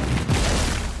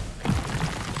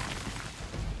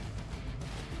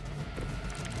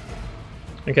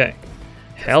 Okay.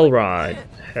 Hell Ride.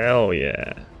 Hell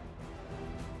yeah.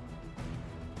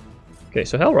 Okay,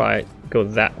 so Hell Ride go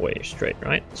that way straight,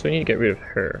 right? So we need to get rid of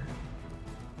her.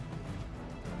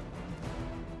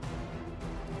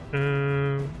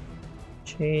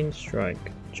 Chain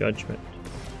Strike. Judgment.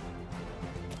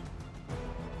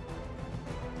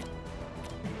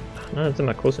 None of them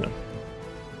are close enough.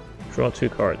 Draw 2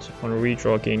 cards. On a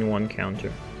redraw, gain 1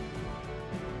 counter.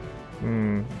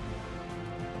 I'm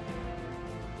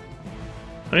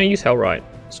gonna use Hellride,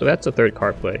 so that's a 3rd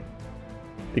card play.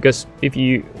 Because if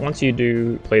you once you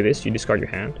do play this, you discard your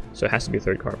hand, so it has to be a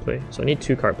 3rd card play. So I need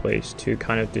 2 card plays to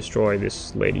kind of destroy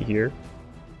this lady here.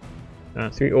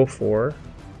 304.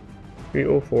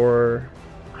 304.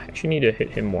 I actually need to hit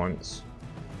him once.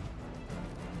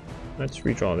 Let's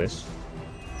redraw this.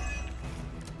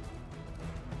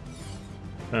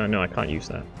 No, I can't use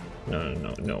that.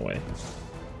 No way.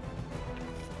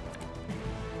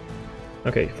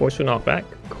 Okay, forceful knockback,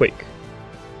 quick.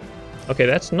 Okay,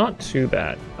 that's not too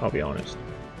bad, I'll be honest.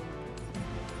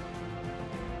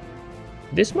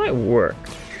 This might work.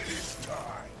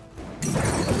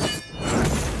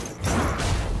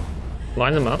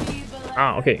 Line them up.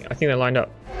 Ah, okay, I think they lined up.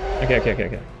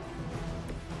 Okay.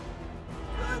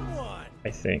 I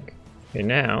think. Okay,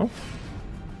 now.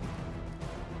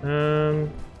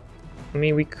 I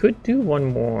mean, we could do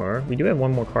one more. We do have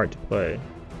one more card to play.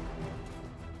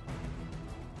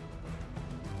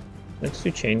 Let's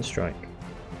do Chain Strike.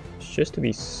 Just to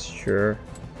be sure.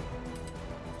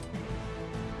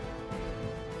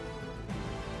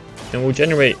 And we'll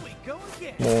generate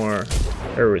more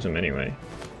heroism anyway.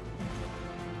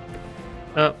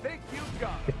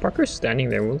 If Parker's standing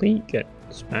there, will he get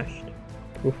smashed?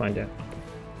 We'll find out.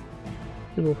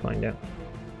 We will find out.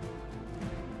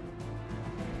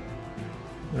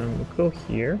 We'll go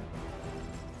here.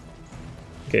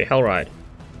 Okay, Hellride.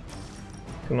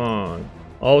 Come on.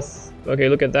 Okay,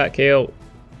 look at that KO.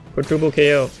 Quadruple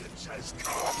KO.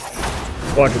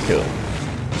 Quadruple kill.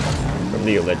 From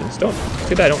League of Legends.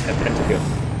 Too bad I don't have pentakill.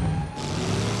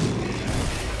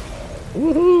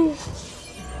 Woohoo!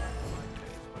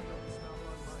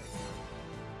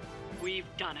 We've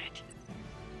done it.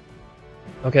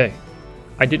 Okay.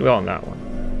 I did well on that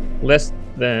one. Less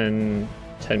than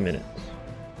 10 minutes.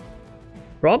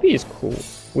 Robbie is cool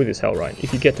with his Hellride,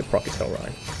 if you get to proc his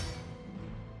Hellride.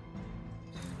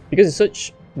 Because it's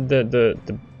such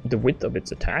the width of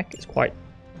its attack is quite,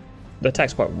 the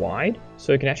attack's quite wide,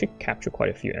 so it can actually capture quite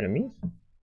a few enemies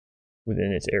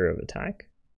within its area of attack.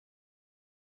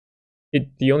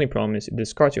 The only problem is it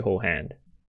discards your whole hand.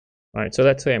 Alright, so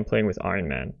let's say I'm playing with Iron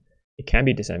Man. It can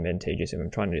be disadvantageous if I'm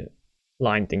trying to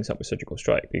line things up with Surgical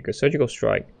Strike, because Surgical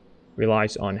Strike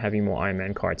relies on having more Iron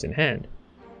Man cards in hand.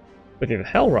 But if you have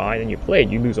Hell Ride and you play it,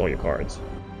 you lose all your cards.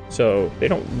 So they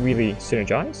don't really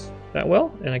synergize that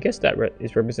well, and I guess that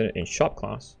is represented in Shop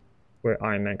class, where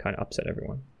Iron Man kind of upset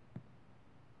everyone.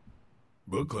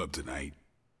 Book club tonight.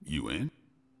 You in?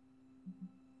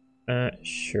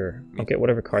 Sure. I'll get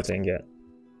whatever cards I can get.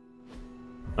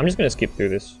 I'm just gonna skip through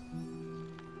this.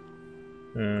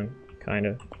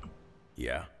 Kinda.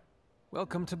 Yeah.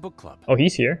 Welcome to book club. Oh,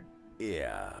 he's here.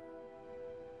 Yeah.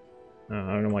 I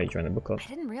don't know why you joined the book club. I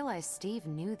didn't realize Steve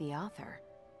knew the author.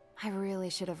 I really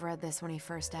should have read this when he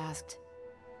first asked.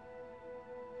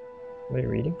 What are you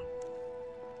reading?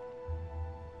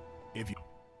 If you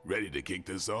ready to kick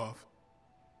this off?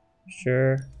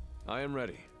 Sure. I am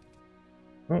ready.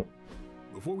 Oh.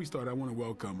 Before we start, I want to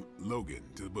welcome Logan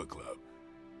to the book club.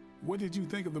 What did you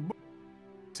think of the book?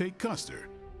 Take Custer.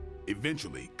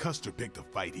 Eventually, Custer picked a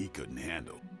fight he couldn't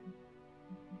handle.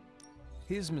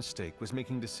 His mistake was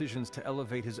making decisions to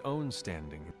elevate his own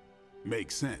standing.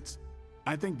 Makes sense.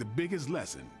 I think the biggest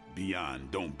lesson,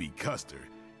 beyond don't be Custer.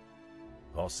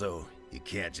 Also, you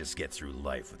can't just get through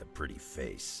life with a pretty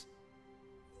face.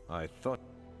 I thought...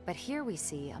 But here we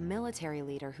see a military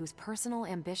leader whose personal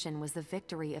ambition was the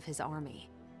victory of his army.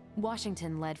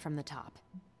 Washington led from the top.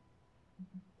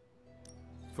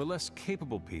 For less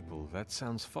capable people, that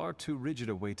sounds far too rigid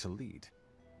a way to lead.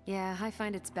 Yeah, I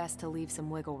find it's best to leave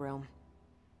some wiggle room.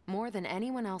 More than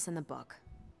anyone else in the book.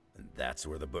 And that's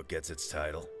where the book gets its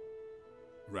title?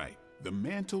 Right. The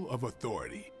Mantle of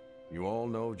Authority. You all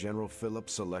know General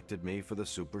Phillips selected me for the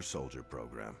Super Soldier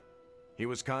program. He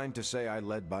was kind to say I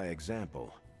led by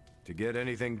example. To get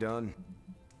anything done...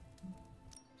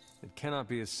 It cannot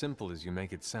be as simple as you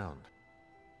make it sound.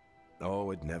 Oh,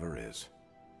 it never is.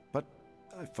 But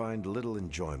I find little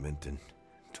enjoyment in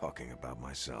talking about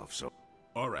myself, so...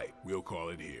 All right, we'll call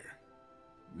it here.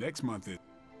 Next month is...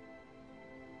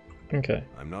 Okay.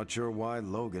 I'm not sure why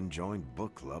Logan joined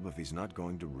book club if he's not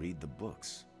going to read the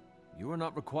books. You are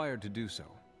not required to do so.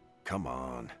 Come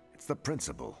on, it's the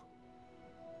principle.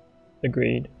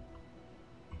 Agreed.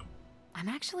 I'm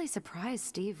actually surprised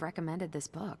Steve recommended this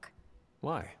book.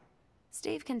 Why?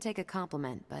 Steve can take a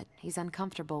compliment, but he's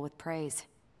uncomfortable with praise.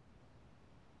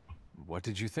 What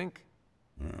did you think?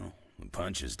 Well, the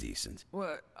punch is decent.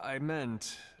 What I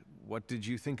meant, what did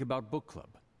you think about book club?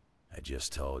 I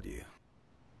just told you.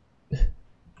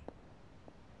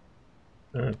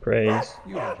 Praise.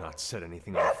 You have not set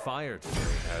anything on fire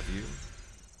today, have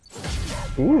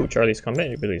you? Ooh, Charlie's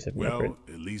combat abilities have been Well,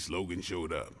 upgraded. at least Logan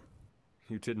showed up.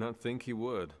 You did not think he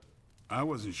would. I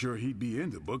wasn't sure he'd be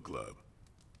into book club.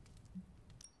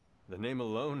 The name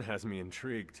alone has me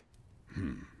intrigued.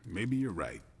 Maybe you're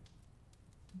right.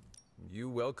 You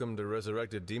welcomed a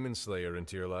resurrected demon slayer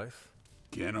into your life?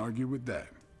 Can't argue with that.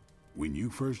 When you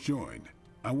first joined,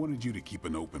 I wanted you to keep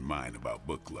an open mind about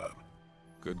book club.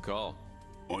 Good call.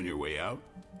 On your way out?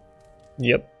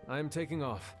 Yep. I am taking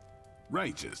off.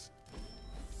 Righteous.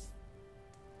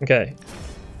 Okay.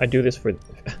 I do this for...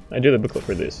 I do the book club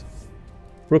for this.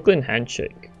 Brooklyn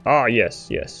Handshake. Ah, yes,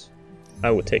 yes. I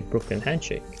will take Brooklyn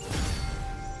Handshake.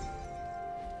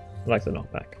 I like the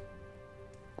knockback.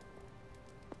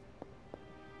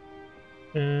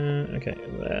 Okay,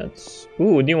 let's...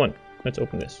 Ooh, new one. Let's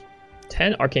open this.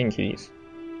 10 arcane keys.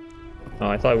 Oh,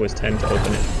 I thought it was 10 to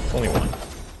open it. It's only one.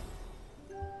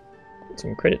 Get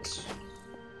some credits.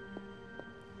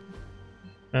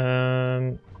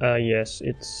 Yes,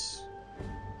 it's...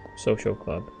 Social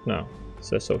club. No,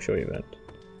 it's a social event.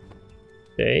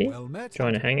 They Well met.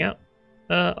 trying to hang out.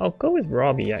 I'll go with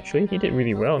Robbie actually. He did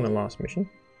really well in the last mission.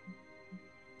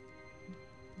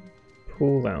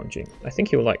 Pool lounging. I think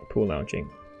he'll like pool lounging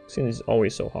since he's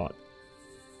always so hot.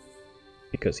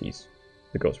 Because he's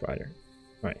the Ghost Rider.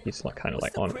 Right, he's like kind of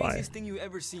like on fire. What's the craziest thing you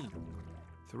ever seen?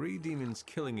 3 demons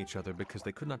killing each other because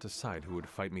they could not decide who would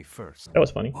fight me first. That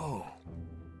was funny. Oh.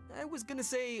 I was gonna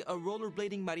say a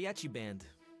rollerblading mariachi band,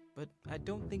 but I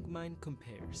don't think mine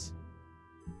compares.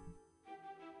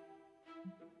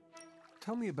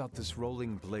 Tell me about this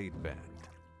rolling blade band.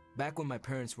 Back when my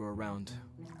parents were around,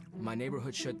 my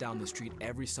neighborhood shut down the street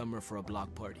every summer for a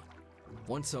block party.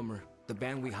 One summer, the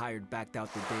band we hired backed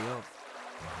out the day of.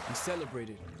 We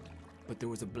celebrated, but there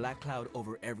was a black cloud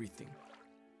over everything.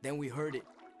 Then we heard it,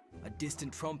 a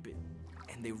distant trumpet,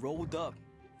 and they rolled up,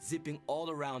 zipping all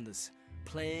around us,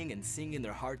 playing and singing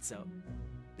their hearts out.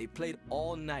 They played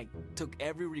all night, took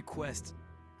every request.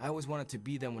 I always wanted to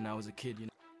be them when I was a kid, you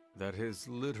know? That is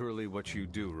literally what you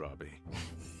do, Robbie.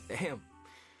 Damn.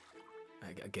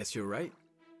 I guess you're right.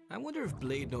 I wonder if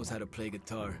Blade knows how to play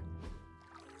guitar.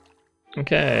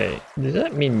 Okay, does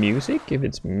that mean music? If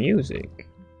it's music...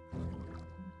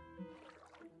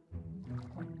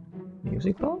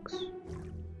 Music box?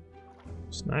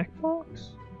 Snack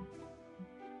box?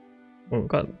 Well, we've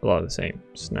got a lot of the same.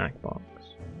 Snack box.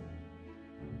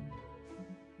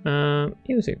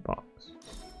 Music box.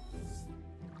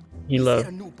 He loved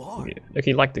the gift. Like,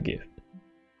 he liked the gift.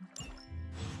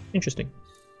 Interesting.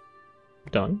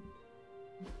 Done.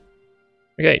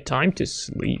 Okay, time to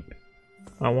sleep.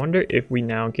 I wonder if we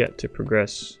now get to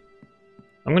progress.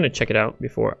 I'm gonna check it out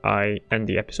before I end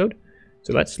the episode.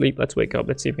 So let's sleep, let's wake up,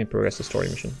 let's see if we can progress the story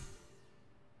mission.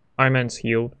 Iron Man's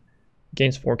healed.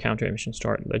 Gains 4 counter at mission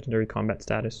start. Legendary combat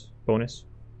status. Bonus.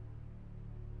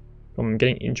 From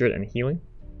getting injured and healing.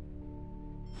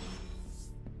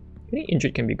 Getting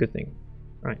injured can be a good thing.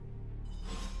 Right.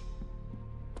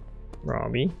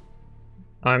 Robbie.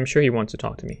 I'm sure he wants to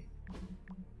talk to me.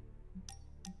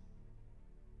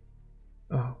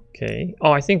 Okay.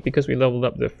 Oh, I think because we leveled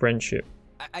up the friendship.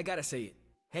 I gotta say it.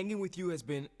 Hanging with you has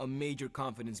been a major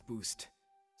confidence boost.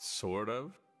 Sort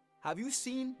of. Have you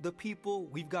seen the people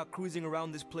we've got cruising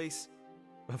around this place?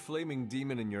 A flaming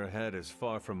demon in your head is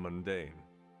far from mundane.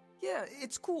 Yeah,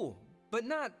 it's cool, but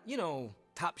not, you know,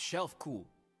 top shelf cool.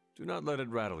 Do not let it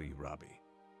rattle you, Robbie.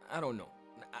 I don't know.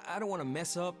 I don't want to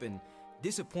mess up and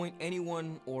disappoint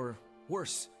anyone, or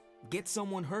worse, get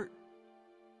someone hurt.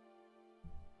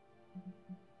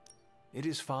 It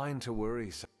is fine to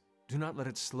worry. Do not let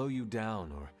it slow you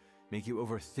down or make you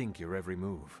overthink your every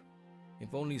move.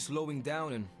 If only slowing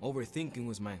down and overthinking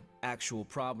was my actual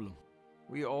problem.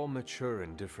 We all mature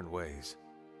in different ways.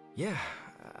 Yeah,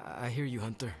 I hear you,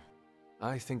 Hunter.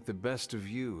 I think the best of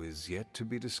you is yet to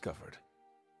be discovered.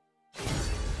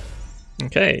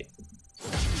 Okay.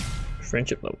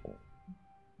 Friendship level.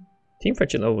 Team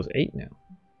friendship level is 8 now.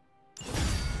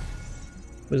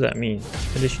 What does that mean?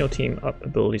 Additional team up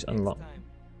abilities unlocked.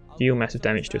 Deal massive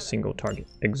damage to a single target.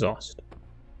 Exhaust.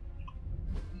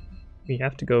 We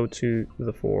have to go to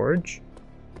the forge.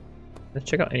 Let's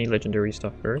check out any legendary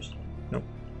stuff first. Nope.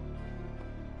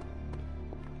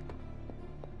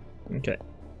 Okay.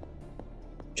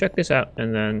 Check this out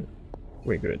and then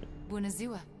we're good.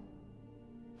 Buonazua.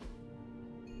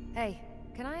 Hey,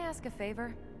 can I ask a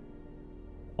favor?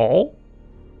 All?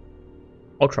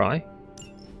 I'll try.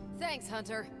 Thanks,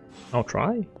 Hunter. I'll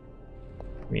try.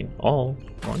 I mean, all.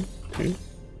 1,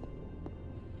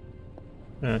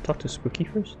 2. Talk to Spooky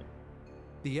first.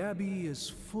 The Abbey is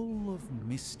full of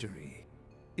mystery.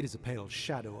 It is a pale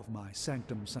shadow of my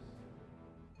sanctum.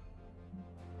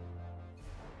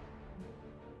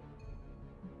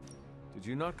 Did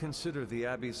you not consider the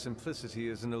Abbey's simplicity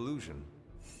as an illusion?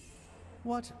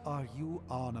 What are you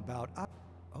on about?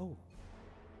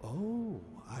 Oh,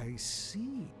 I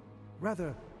see.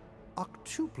 Rather,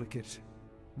 octuplicate.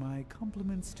 My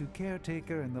compliments to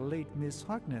Caretaker and the late Miss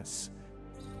Harkness.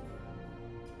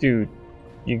 Dude,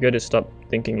 you gotta stop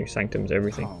thinking your sanctum's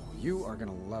everything. Oh, you are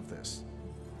gonna love this.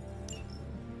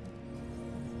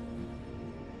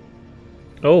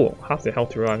 Oh, half the health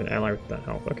to revive an ally with that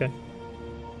health. Okay.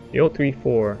 The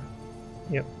 034.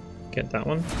 Yep. Get that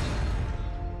one.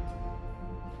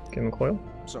 Give him a coil.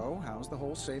 So, how's the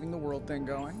whole saving the world thing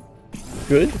going?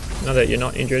 Good. Now that you're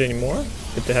not injured anymore,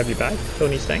 good to have you back,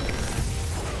 Tony Stank.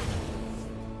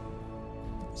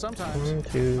 Sometimes 1,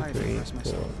 2, 3,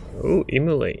 4. Oh,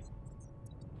 emulate.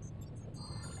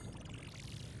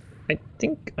 I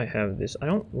think I have this. I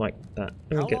don't like that.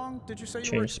 Let me How get long did you say you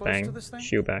were change exposed spang. to this thing?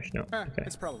 Shield bash. No. Okay.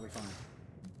 It's probably fine.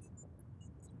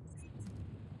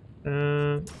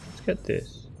 Let's get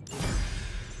this.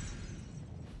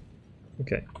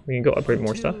 Okay, we can go upgrade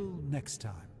more stuff. Next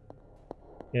time.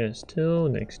 Yes, till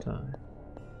next time.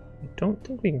 I don't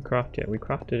think we can craft yet. We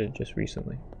crafted it just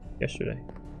recently, yesterday.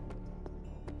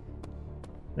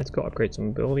 Let's go upgrade some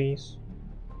abilities.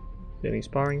 Daily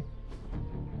sparring.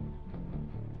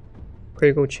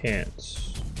 Critical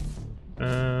chance.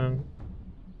 Let's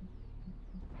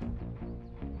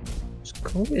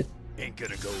go with Ain't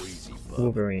gonna go easy, bub.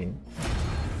 Wolverine.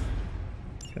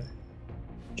 Okay.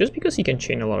 Just because he can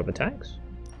chain a lot of attacks.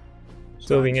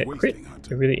 So being at crit,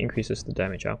 it really increases the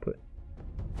damage output.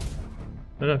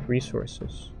 Not enough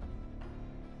resources.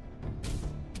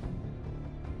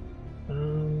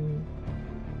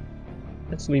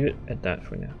 Let's leave it at that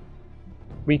for now.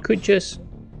 We could just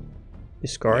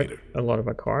discard a lot of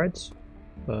our cards,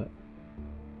 but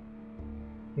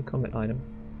incoming item.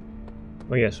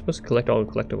 Oh yeah, supposed to collect all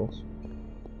the collectibles.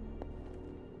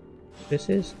 This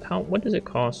is how. What does it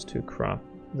cost to craft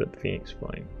the Phoenix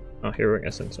flying? Oh, heroic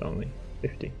essence only.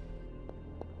 50.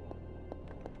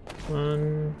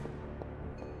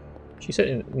 She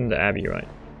said in the Abbey, right?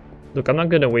 Look, I'm not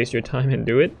gonna waste your time and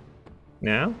do it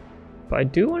now, but I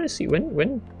do want to see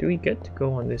when do we get to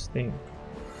go on this thing?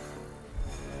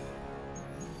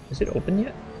 Is it open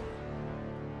yet?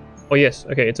 Oh yes,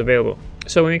 okay, it's available.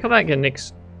 So when we come back in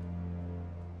next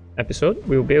episode,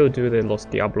 we will be able to do the Los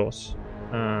Diablos.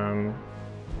 I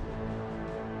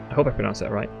hope I pronounced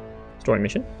that right. Story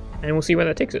mission, and we'll see where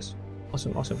that takes us.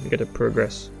 Awesome, awesome. We get to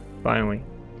progress finally.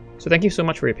 So thank you so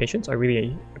much for your patience. I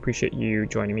really appreciate you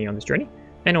joining me on this journey,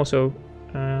 and also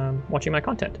watching my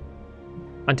content.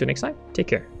 Until next time, take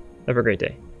care. Have a great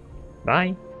day.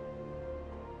 Bye.